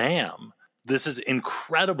Zam. This is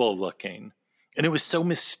incredible looking. And it was so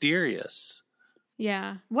mysterious.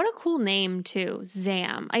 Yeah. What a cool name, too.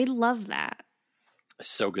 Zam. I love that.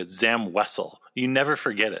 So good. Zam Wesell. You never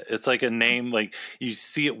forget it. It's like a name, like you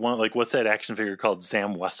see it one, like what's that action figure called?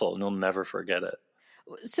 Zam Wesell, and you'll never forget it.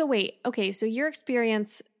 So wait, okay, so your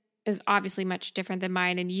experience is obviously much different than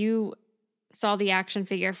mine, and you saw the action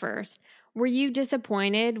figure first. Were you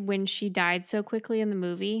disappointed when she died so quickly in the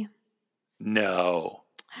movie? No.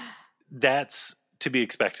 That's to be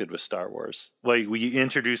expected with Star Wars. Like, we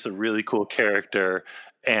introduce a really cool character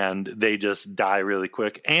and they just die really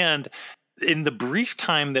quick. And in the brief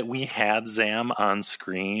time that we had Zam on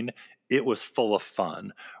screen, it was full of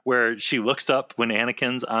fun, where she looks up when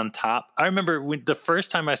Anakin's on top. I remember when the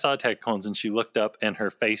first time I saw Attack of the Clones and she looked up and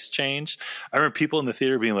her face changed, I remember people in the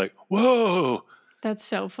theater being like, whoa. That's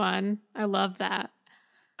so fun. I love that.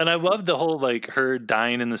 And I love the whole, like, her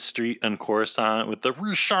dying in the street in Coruscant with the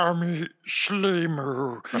Rishami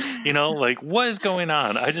Schleimer. You know, like, what is going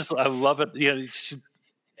on? I love it. You know,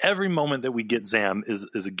 every moment that we get Zam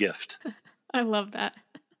is a gift. I love that.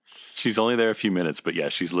 She's only there a few minutes, but yeah,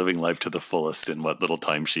 she's living life to the fullest in what little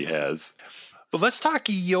time she has. But let's talk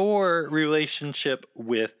your relationship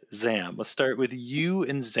with Zam. Let's start with you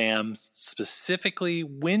and Zam specifically.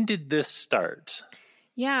 When did this start?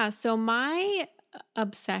 Yeah, so my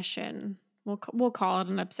obsession, we'll call it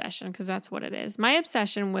an obsession because that's what it is. My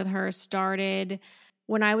obsession with her started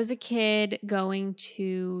when I was a kid going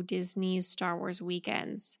to Disney's Star Wars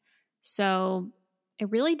weekends. So it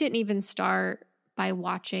really didn't even start by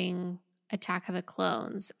watching Attack of the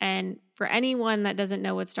Clones. And for anyone that doesn't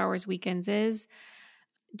know what Star Wars weekends is,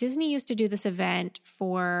 Disney used to do this event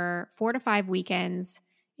for 4 to 5 weekends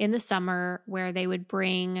in the summer where they would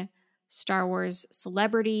bring Star Wars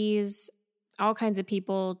celebrities, all kinds of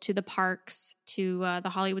people to the parks, to the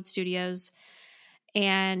Hollywood studios,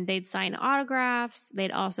 and they'd sign autographs.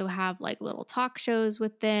 They'd also have like little talk shows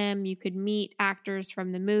with them. You could meet actors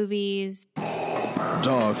from the movies.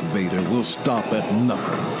 Darth Vader will stop at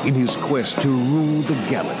nothing in his quest to rule the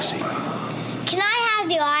galaxy. Can I have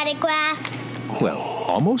the autograph? Well,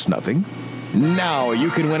 almost nothing. Now you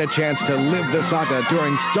can win a chance to live the saga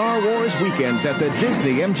during Star Wars weekends at the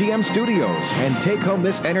Disney MGM Studios and take home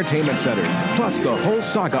this entertainment center, plus the whole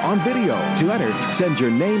saga on video. To enter, send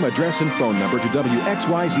your name, address, and phone number to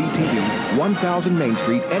WXYZ-TV, 1000 Main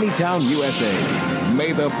Street, Anytown, USA.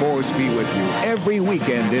 May the Force be with you every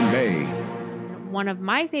weekend in May. One of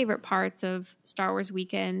my favorite parts of Star Wars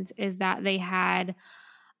weekends is that they had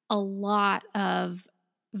a lot of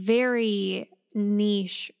very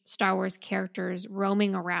niche Star Wars characters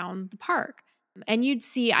roaming around the park. And you'd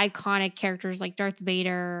see iconic characters like Darth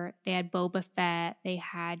Vader. They had Boba Fett. They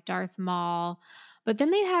had Darth Maul. But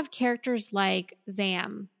then they'd have characters like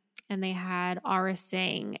Zam, and they had Aurra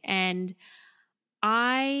Sing. And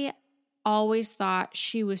I always thought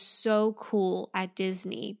she was so cool at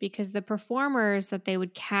Disney because the performers that they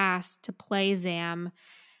would cast to play Zam,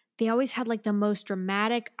 they always had like the most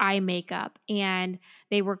dramatic eye makeup, and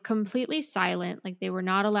they were completely silent. Like they were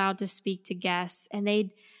not allowed to speak to guests. And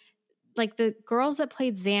they'd, like, the girls that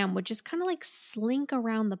played Zam would just kind of like slink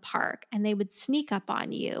around the park, and they would sneak up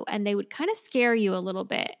on you, and they would kind of scare you a little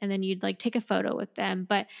bit. And then you'd like take a photo with them.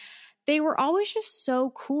 But they were always just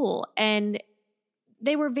so cool. And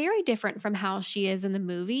they were very different from how she is in the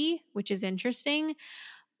movie, which is interesting.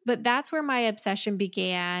 But that's where my obsession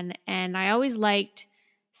began. And I always liked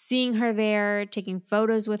seeing her there, taking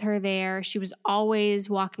photos with her there. She was always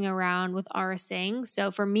walking around with Aurra Sing.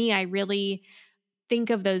 So for me, I really think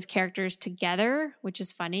of those characters together, which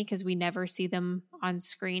is funny because we never see them on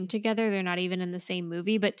screen together. They're not even in the same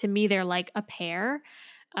movie. But to me, they're like a pair,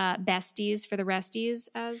 besties for the resties,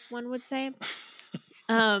 as one would say.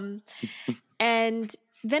 And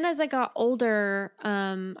then as I got older,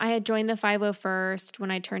 I had joined the 501st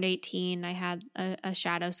when I turned 18. I had a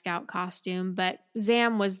Shadow Scout costume, but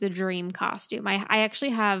Zam was the dream costume. I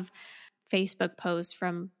actually have Facebook posts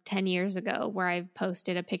from 10 years ago where I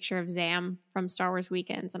posted a picture of Zam from Star Wars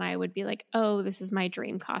Weekends, and I would be like, oh, this is my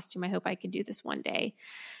dream costume. I hope I could do this one day.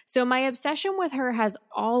 So my obsession with her has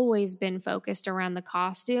always been focused around the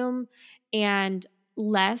costume and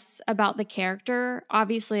less about the character.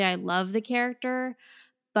 Obviously, I love the character,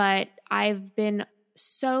 but I've been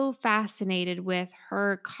so fascinated with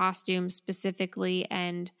her costume specifically.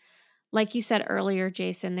 And like you said earlier,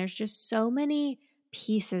 Jason, there's just so many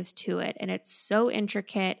pieces to it, and it's so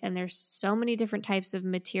intricate, and there's so many different types of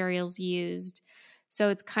materials used. So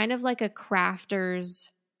it's kind of like a crafter's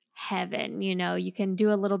heaven. You know, you can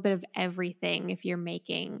do a little bit of everything if you're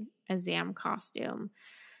making a Zam costume.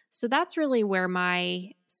 So that's really where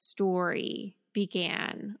my story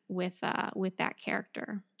began with that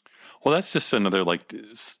character. Well, that's just another, like,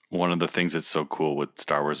 one of the things that's so cool with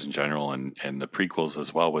Star Wars in general and the prequels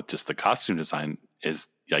as well, with just the costume design, is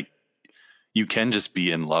like you can just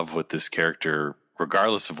be in love with this character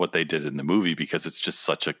regardless of what they did in the movie, because it's just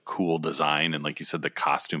such a cool design. And like you said, the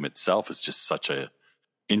costume itself is just such a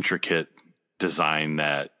intricate design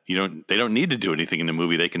that they don't need to do anything in the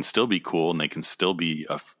movie. They can still be cool, and they can still be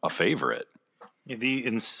a favorite. The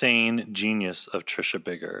insane genius of Trisha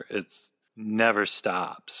Bigger. It's never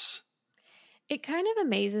stops. It kind of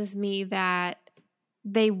amazes me that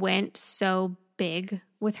they went so big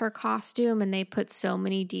with her costume and they put so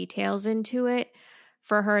many details into it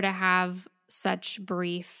for her to have such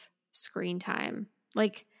brief screen time.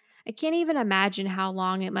 Like, I can't even imagine how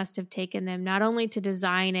long it must have taken them not only to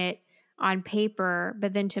design it on paper,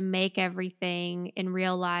 but then to make everything in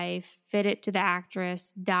real life, fit it to the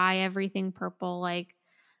actress, dye everything purple. Like,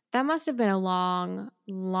 that must have been a long,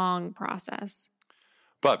 long process.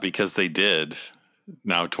 But because they did,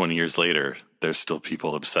 now 20 years later, there's still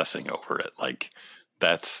people obsessing over it. Like,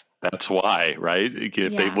 that's why, right?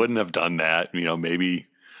 If they wouldn't have done that, maybe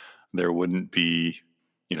there wouldn't be,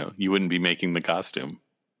 you wouldn't be making the costume.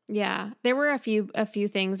 Yeah, there were a few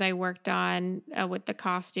things I worked on with the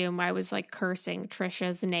costume. I was like cursing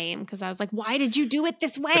Trisha's name because I was like, why did you do it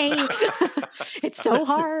this way? It's so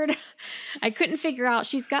hard. I couldn't figure out.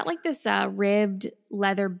 She's got like this ribbed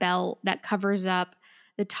leather belt that covers up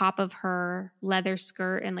the top of her leather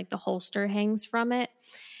skirt, and like the holster hangs from it.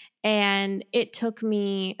 And it took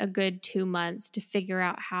me a good 2 months to figure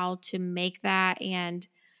out how to make that. And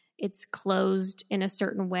it's closed in a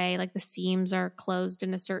certain way, like the seams are closed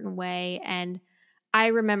in a certain way. And I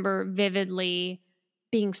remember vividly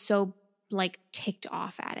being so like ticked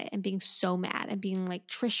off at it and being so mad and being like,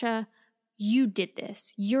 Trisha, you did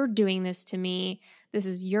this. You're doing this to me. This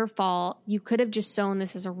is your fault. You could have just sewn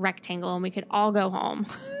this as a rectangle and we could all go home.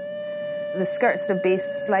 The skirt's sort of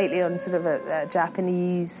based slightly on sort of a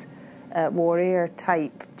Japanese warrior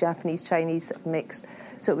type, Japanese-Chinese sort of mixed.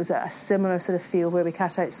 So it was a similar sort of feel where we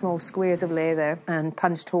cut out small squares of leather and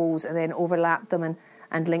punched holes and then overlapped them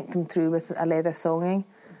and linked them through with a leather thonging.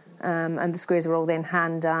 And the squares were all then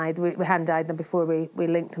hand-dyed. We hand-dyed them before we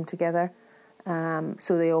linked them together.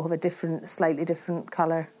 So they all have a slightly different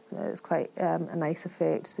colour. It's quite a nice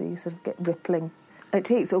effect, so you sort of get rippling. It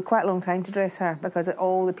takes quite a long time to dress her because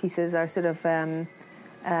all the pieces are sort of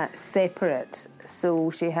separate.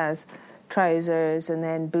 So she has trousers and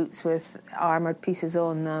then boots with armoured pieces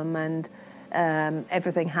on them, and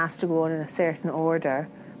everything has to go on in a certain order.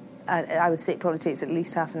 I would say it probably takes at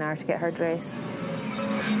least half an hour to get her dressed.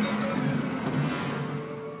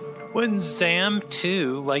 When Zam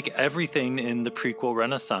too, like everything in the prequel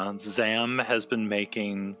renaissance, Zam has been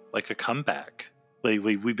making like a comeback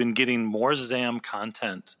lately. We've been getting more Zam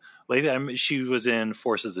content lately. She was in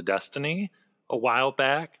Forces of Destiny a while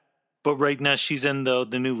back, but right now she's in the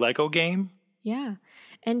new Lego game. Yeah.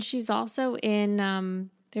 And she's also in,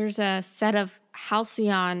 there's a set of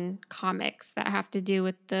Halcyon comics that have to do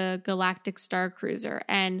with the Galactic Star Cruiser.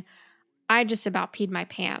 And I just about peed my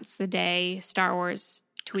pants the day Star Wars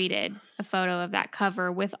tweeted a photo of that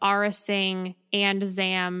cover with Aurra Sing and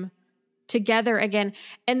Zam together again.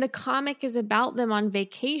 And the comic is about them on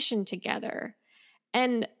vacation together.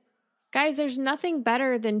 And guys, there's nothing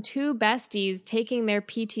better than two besties taking their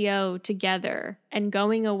PTO together and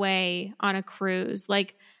going away on a cruise.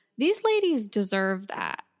 Like, these ladies deserve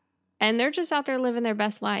that. And they're just out there living their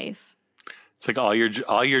best life. It's like all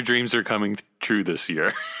your dreams are coming true this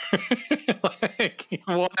year. Like,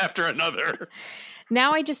 one after another.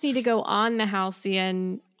 Now I just need to go on the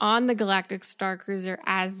Halcyon, on the Galactic Star Cruiser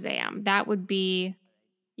as Zam. That would be,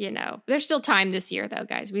 there's still time this year though,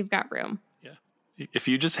 guys. We've got room. If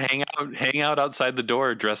you just hang out outside the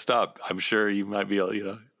door dressed up, I'm sure you might be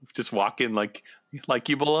able, just walk in like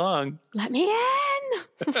you belong. Let me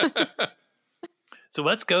in. So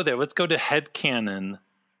let's go there. Let's go to headcanon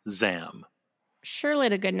Zam. Surely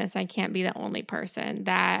to goodness, I can't be the only person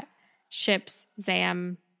that ships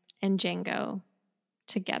Zam and Jango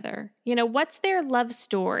together. What's their love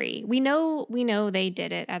story? We know they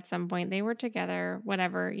did it at some point. They were together,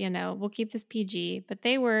 whatever, we'll keep this PG, but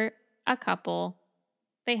they were a couple.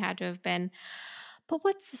 They had to have been. But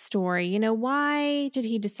what's the story? Why did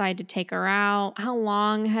he decide to take her out? How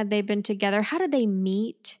long had they been together? How did they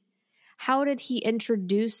meet? How did he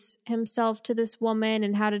introduce himself to this woman?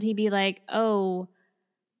 And how did he be like, oh,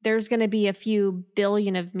 there's going to be a few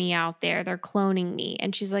billion of me out there. They're cloning me.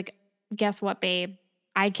 And she's like, guess what, babe?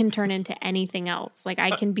 I can turn into anything else. Like,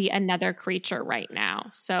 I can be another creature right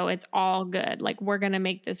now. So it's all good. Like, we're going to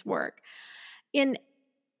make this work. And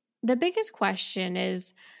the biggest question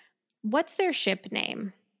is, what's their ship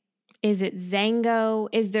name? Is it Zango?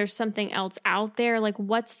 Is there something else out there? Like,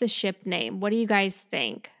 what's the ship name? What do you guys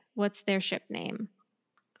think? What's their ship name?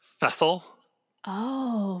 Fessel.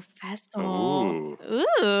 Oh, Fessel.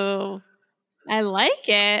 Ooh. I like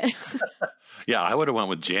it. Yeah, I would have went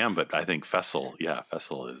with Jam, but I think Fessel. Yeah,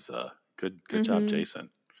 Fessel is good job, Jason.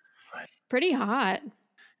 Pretty hot.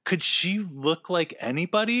 Could she look like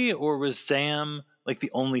anybody, or was Zam like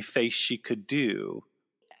the only face she could do?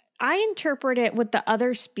 I interpret it with the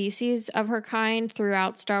other species of her kind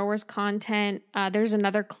throughout Star Wars content. There's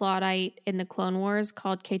another Claudite in the Clone Wars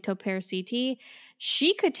called Cato Parasiti.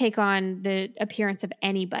 She could take on the appearance of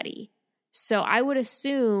anybody. So I would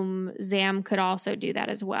assume Zam could also do that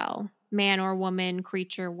as well. Man or woman,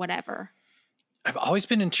 creature, whatever. I've always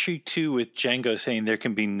been intrigued too with Jango saying there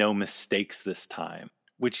can be no mistakes this time,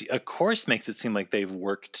 which of course makes it seem like they've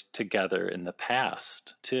worked together in the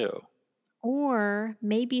past too. Or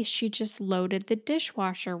maybe she just loaded the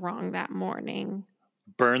dishwasher wrong that morning.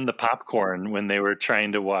 Burned the popcorn when they were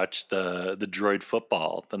trying to watch the droid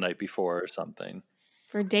football the night before or something.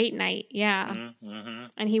 For date night, yeah. Mm-hmm.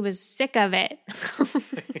 And he was sick of it.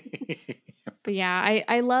 But yeah,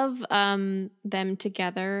 I love them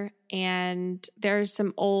together. And there's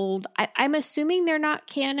some old, I'm assuming they're not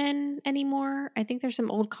canon anymore. I think there's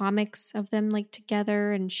some old comics of them like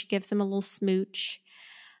together, and she gives him a little smooch.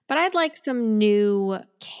 But I'd like some new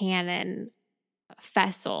canon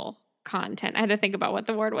Fessel content. I had to think about what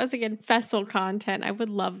the word was again. Fessel content. I would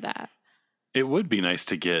love that. It would be nice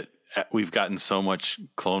to get. We've gotten so much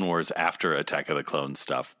Clone Wars after Attack of the Clones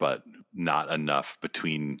stuff, but not enough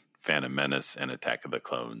between Phantom Menace and Attack of the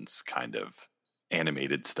Clones kind of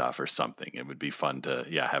animated stuff or something. It would be fun to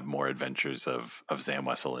have more adventures of Zam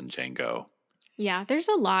Wesell and Jango. Yeah, there's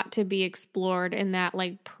a lot to be explored in that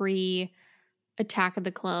like pre-Attack of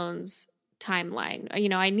the Clones timeline.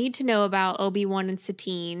 I need to know about Obi-Wan and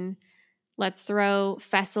Satine. Let's throw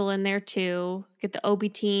Fessel in there too. Get the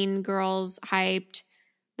Obi-Teen girls hyped.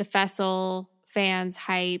 The Fessel fans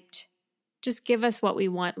hyped. Just give us what we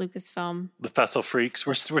want, Lucasfilm. The Fessel freaks.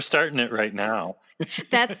 We're starting it right now.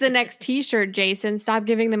 That's the next T-shirt, Jason. Stop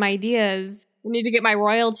giving them ideas. I need to get my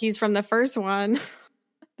royalties from the first one.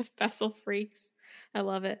 The Fessel freaks. I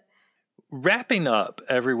love it. Wrapping up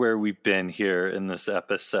everywhere we've been here in this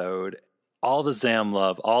episode, all the Zam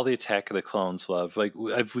love, all the Attack of the Clones love. Like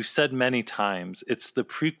we've said many times, it's the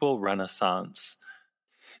prequel renaissance.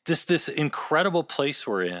 This incredible place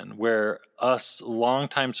we're in where us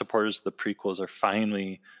longtime supporters of the prequels are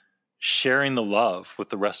finally sharing the love with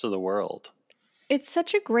the rest of the world. It's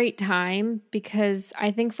such a great time because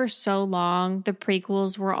I think for so long, the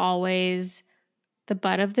prequels were always the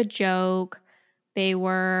butt of the joke. They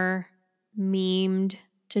were memed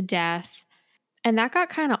to death. And that got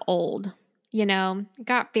kind of old, you know, it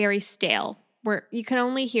got very stale, where you can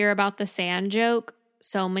only hear about the sand joke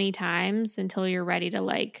so many times until you're ready to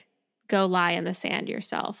like go lie in the sand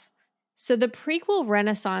yourself. So the prequel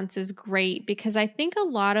renaissance is great because I think a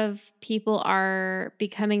lot of people are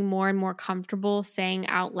becoming more and more comfortable saying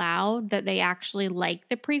out loud that they actually like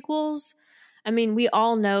the prequels. I mean, we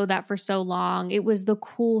all know that for so long, it was the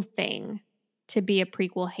cool thing to be a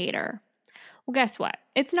prequel hater. Well, guess what?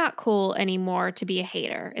 It's not cool anymore to be a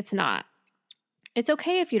hater. It's not. It's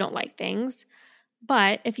okay if you don't like things,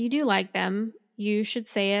 but if you do like them, you should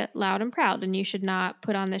say it loud and proud, and you should not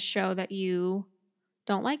put on this show that you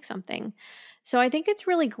don't like something. So I think it's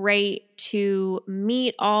really great to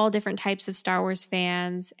meet all different types of Star Wars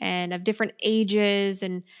fans and of different ages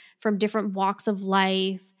and from different walks of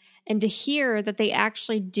life, and to hear that they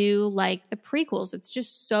actually do like the prequels. It's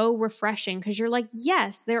just so refreshing because you're like,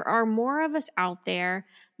 yes, there are more of us out there.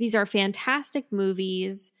 These are fantastic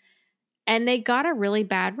movies, and they got a really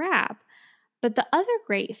bad rap. But the other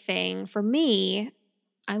great thing for me,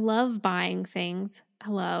 I love buying things.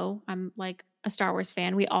 Hello, I'm like a Star Wars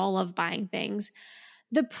fan. We all love buying things.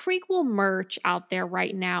 The prequel merch out there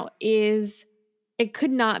right now it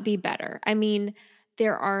could not be better. I mean,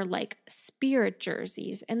 there are like Spirit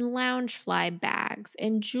jerseys and Loungefly bags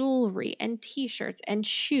and jewelry and t-shirts and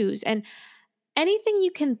shoes and anything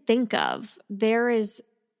you can think of. There is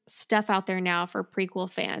stuff out there now for prequel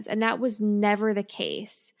fans, and that was never the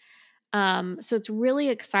case. So it's really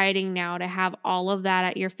exciting now to have all of that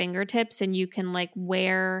at your fingertips, and you can like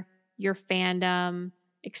wear your fandom,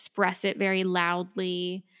 express it very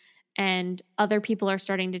loudly, and other people are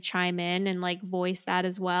starting to chime in and like voice that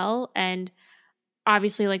as well. And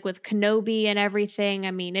obviously like with Kenobi and everything,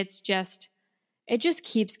 I mean, it just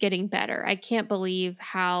keeps getting better. I can't believe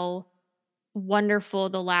how wonderful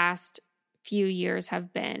the last few years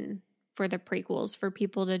have been for the prequels, for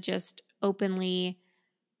people to just openly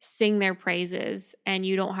sing their praises, and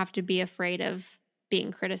you don't have to be afraid of being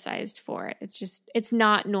criticized for it. It's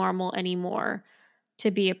not normal anymore to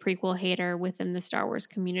be a prequel hater within the Star Wars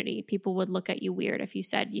community. People would look at you weird if you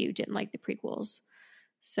said you didn't like the prequels.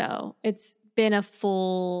 So it's been a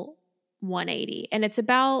full 180, and it's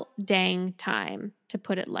about dang time, to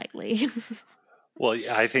put it lightly. Well,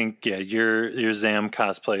 I think, yeah, your Zam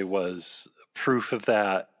cosplay was proof of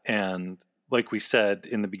that. And like we said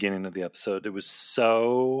in the beginning of the episode, it was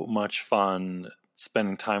so much fun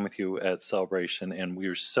spending time with you at Celebration, and we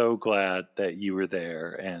were so glad that you were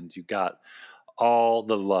there and you got all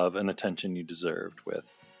the love and attention you deserved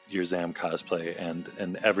with your Zam cosplay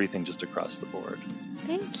and everything just across the board.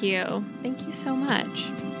 Thank you. Thank you so much.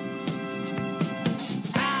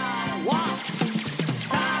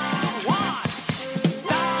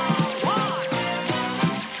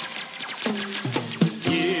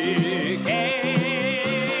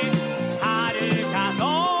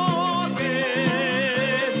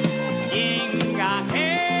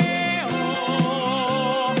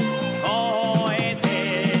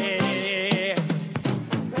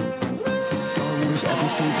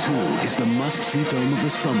 Is the must-see film of the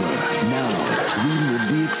summer. Now, relive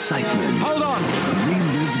the excitement. Hold on!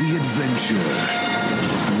 Relive the adventure.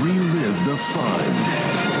 Relive the fun.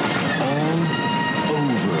 All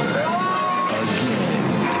over again.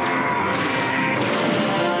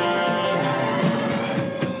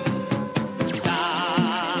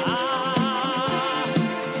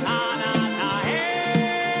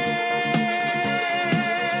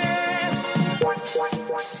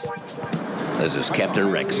 This is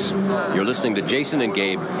Captain Rex. You're listening to Jason and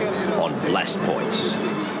Gabe on Blast Points.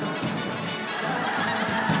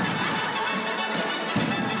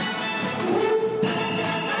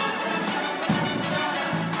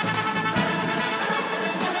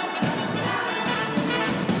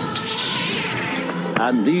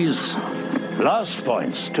 And these blast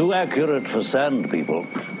points, too accurate for sand people.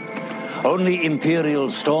 Only Imperial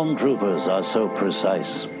stormtroopers are so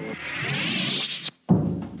precise.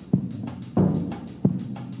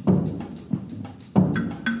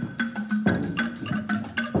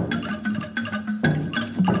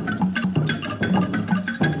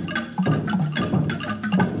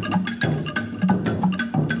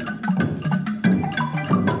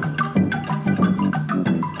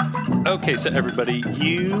 Okay, so everybody,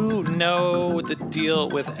 you know the deal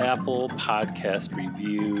with Apple Podcast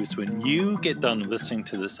reviews. When you get done listening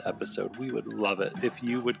to this episode, we would love it if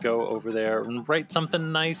you would go over there and write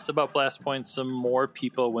something nice about Blast Point. Some more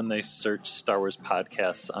people, when they search Star Wars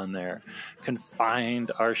podcasts on there, can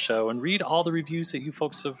find our show and read all the reviews that you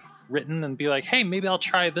folks have written and be like, hey, maybe I'll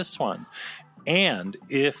try this one. And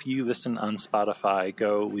if you listen on Spotify,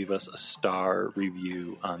 go leave us a star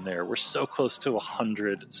review on there. We're so close to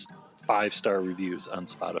 100 5-star reviews on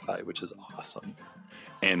Spotify, which is awesome.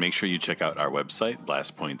 And make sure you check out our website,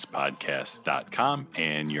 blastpointspodcast.com,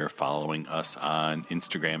 and you're following us on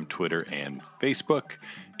Instagram, Twitter, and Facebook.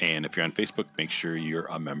 And if you're on Facebook, make sure you're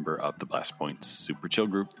a member of the Blast Points Super Chill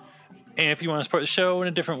group. And if you want to support the show in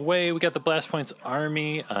a different way, we got the Blast Points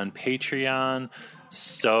Army on Patreon.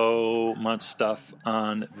 So much stuff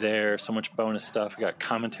on there, so much bonus stuff. We got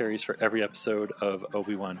commentaries for every episode of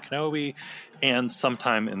Obi-Wan Kenobi, and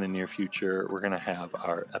sometime in the near future, we're going to have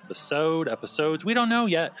our episodes, we don't know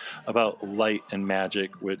yet, about light and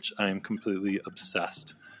magic, which I'm completely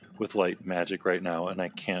obsessed with light and magic right now, and I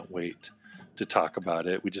can't wait to talk about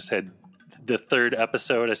it. We just had the 3rd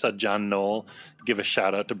episode. I saw John Knoll give a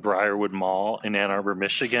shout out to Briarwood Mall in Ann Arbor,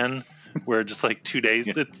 Michigan, where just like 2 days,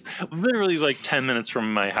 it's literally like 10 minutes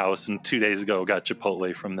from my house, and 2 days ago got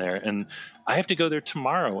Chipotle from there. And I have to go there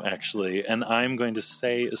tomorrow, actually, and I'm going to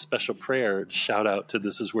say a special prayer, shout out to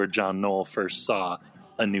this is where John Knoll first saw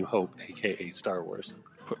A New Hope, aka Star Wars.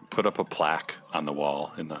 Put up a plaque on the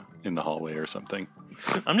wall in the hallway or something.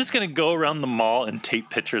 I'm just going to go around the mall and tape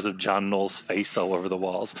pictures of John Knoll's face all over the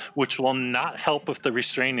walls, which will not help with the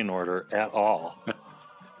restraining order at all.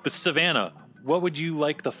 But Savannah, what would you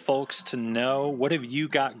like the folks to know? What have you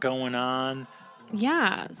got going on?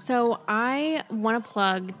 Yeah, so I want to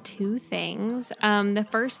plug 2 things. The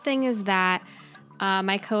first thing is that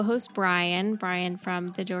my co-host Brian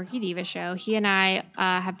from the Dorky Diva Show, he and I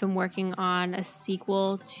have been working on a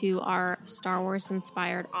sequel to our Star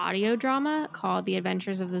Wars-inspired audio drama called The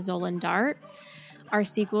Adventures of the Zolan Dart. Our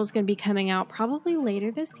sequel is going to be coming out probably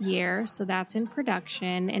later this year, so that's in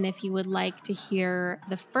production. And if you would like to hear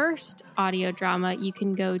the first audio drama, you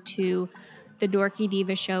can go to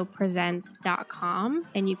thedorkydivashowpresents.com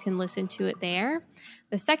and you can listen to it there.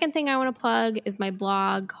 The second thing I want to plug is my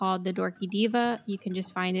blog called The Dorky Diva. You can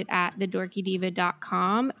just find it at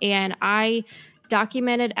thedorkydiva.com. And I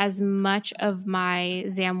documented as much of my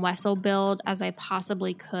Zam Wessel build as I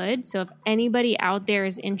possibly could. So if anybody out there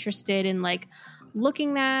is interested in like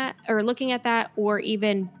looking at that or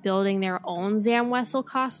even building their own Zam Wessel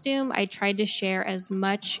costume, I tried to share as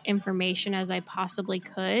much information as I possibly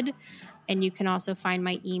could. And you can also find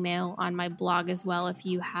my email on my blog as well if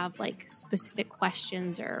you have like specific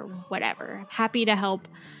questions or whatever. I'm happy to help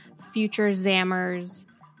future Zammers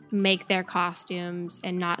make their costumes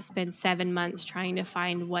and not spend 7 months trying to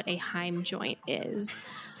find what a Heim joint is.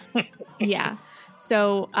 Yeah.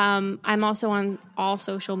 So I'm also on all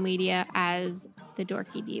social media as The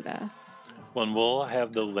Dorky Diva. Well, and we'll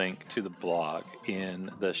have the link to the blog in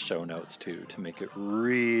the show notes too to make it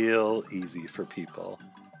real easy for people.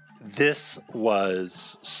 This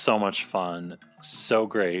was so much fun, so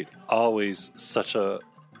great, always such a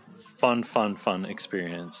fun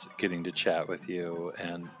experience getting to chat with you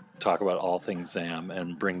and talk about all things Zam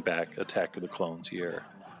and bring back Attack of the Clones here.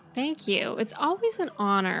 Thank you. It's always an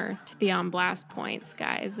honor to be on Blast Points,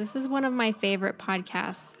 guys. This is one of my favorite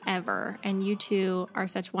podcasts ever, and you two are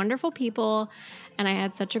such wonderful people, and I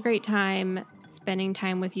had such a great time spending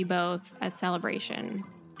time with you both at Celebration,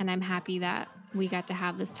 and I'm happy that we got to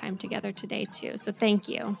have this time together today, too. So thank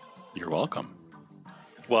you. You're welcome.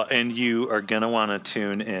 Well, and you are going to want to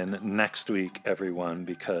tune in next week, everyone,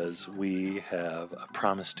 because we have a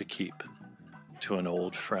promise to keep to an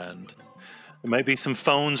old friend. There might be some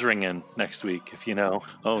phones ringing next week, if you know.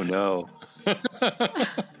 Oh, no.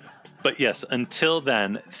 But yes, until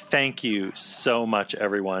then, thank you so much,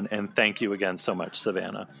 everyone. And thank you again so much,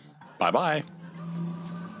 Savannah. Bye-bye.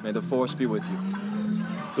 May the Force be with you.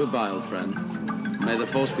 Goodbye, old friend. May the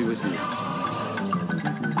Force be with you.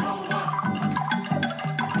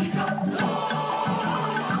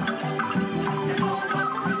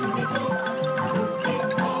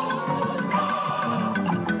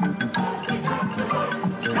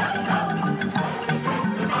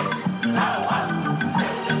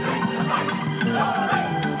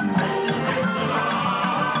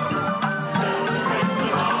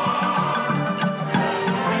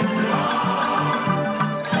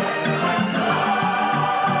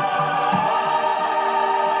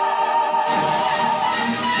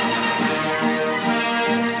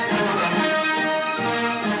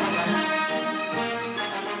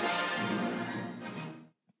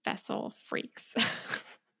 Vessel freaks.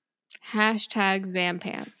 Hashtag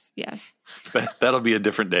Zampants. Yes. That'll be a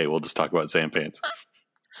different day. We'll just talk about Zampants.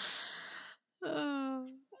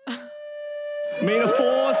 May the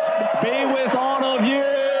force be with all of you.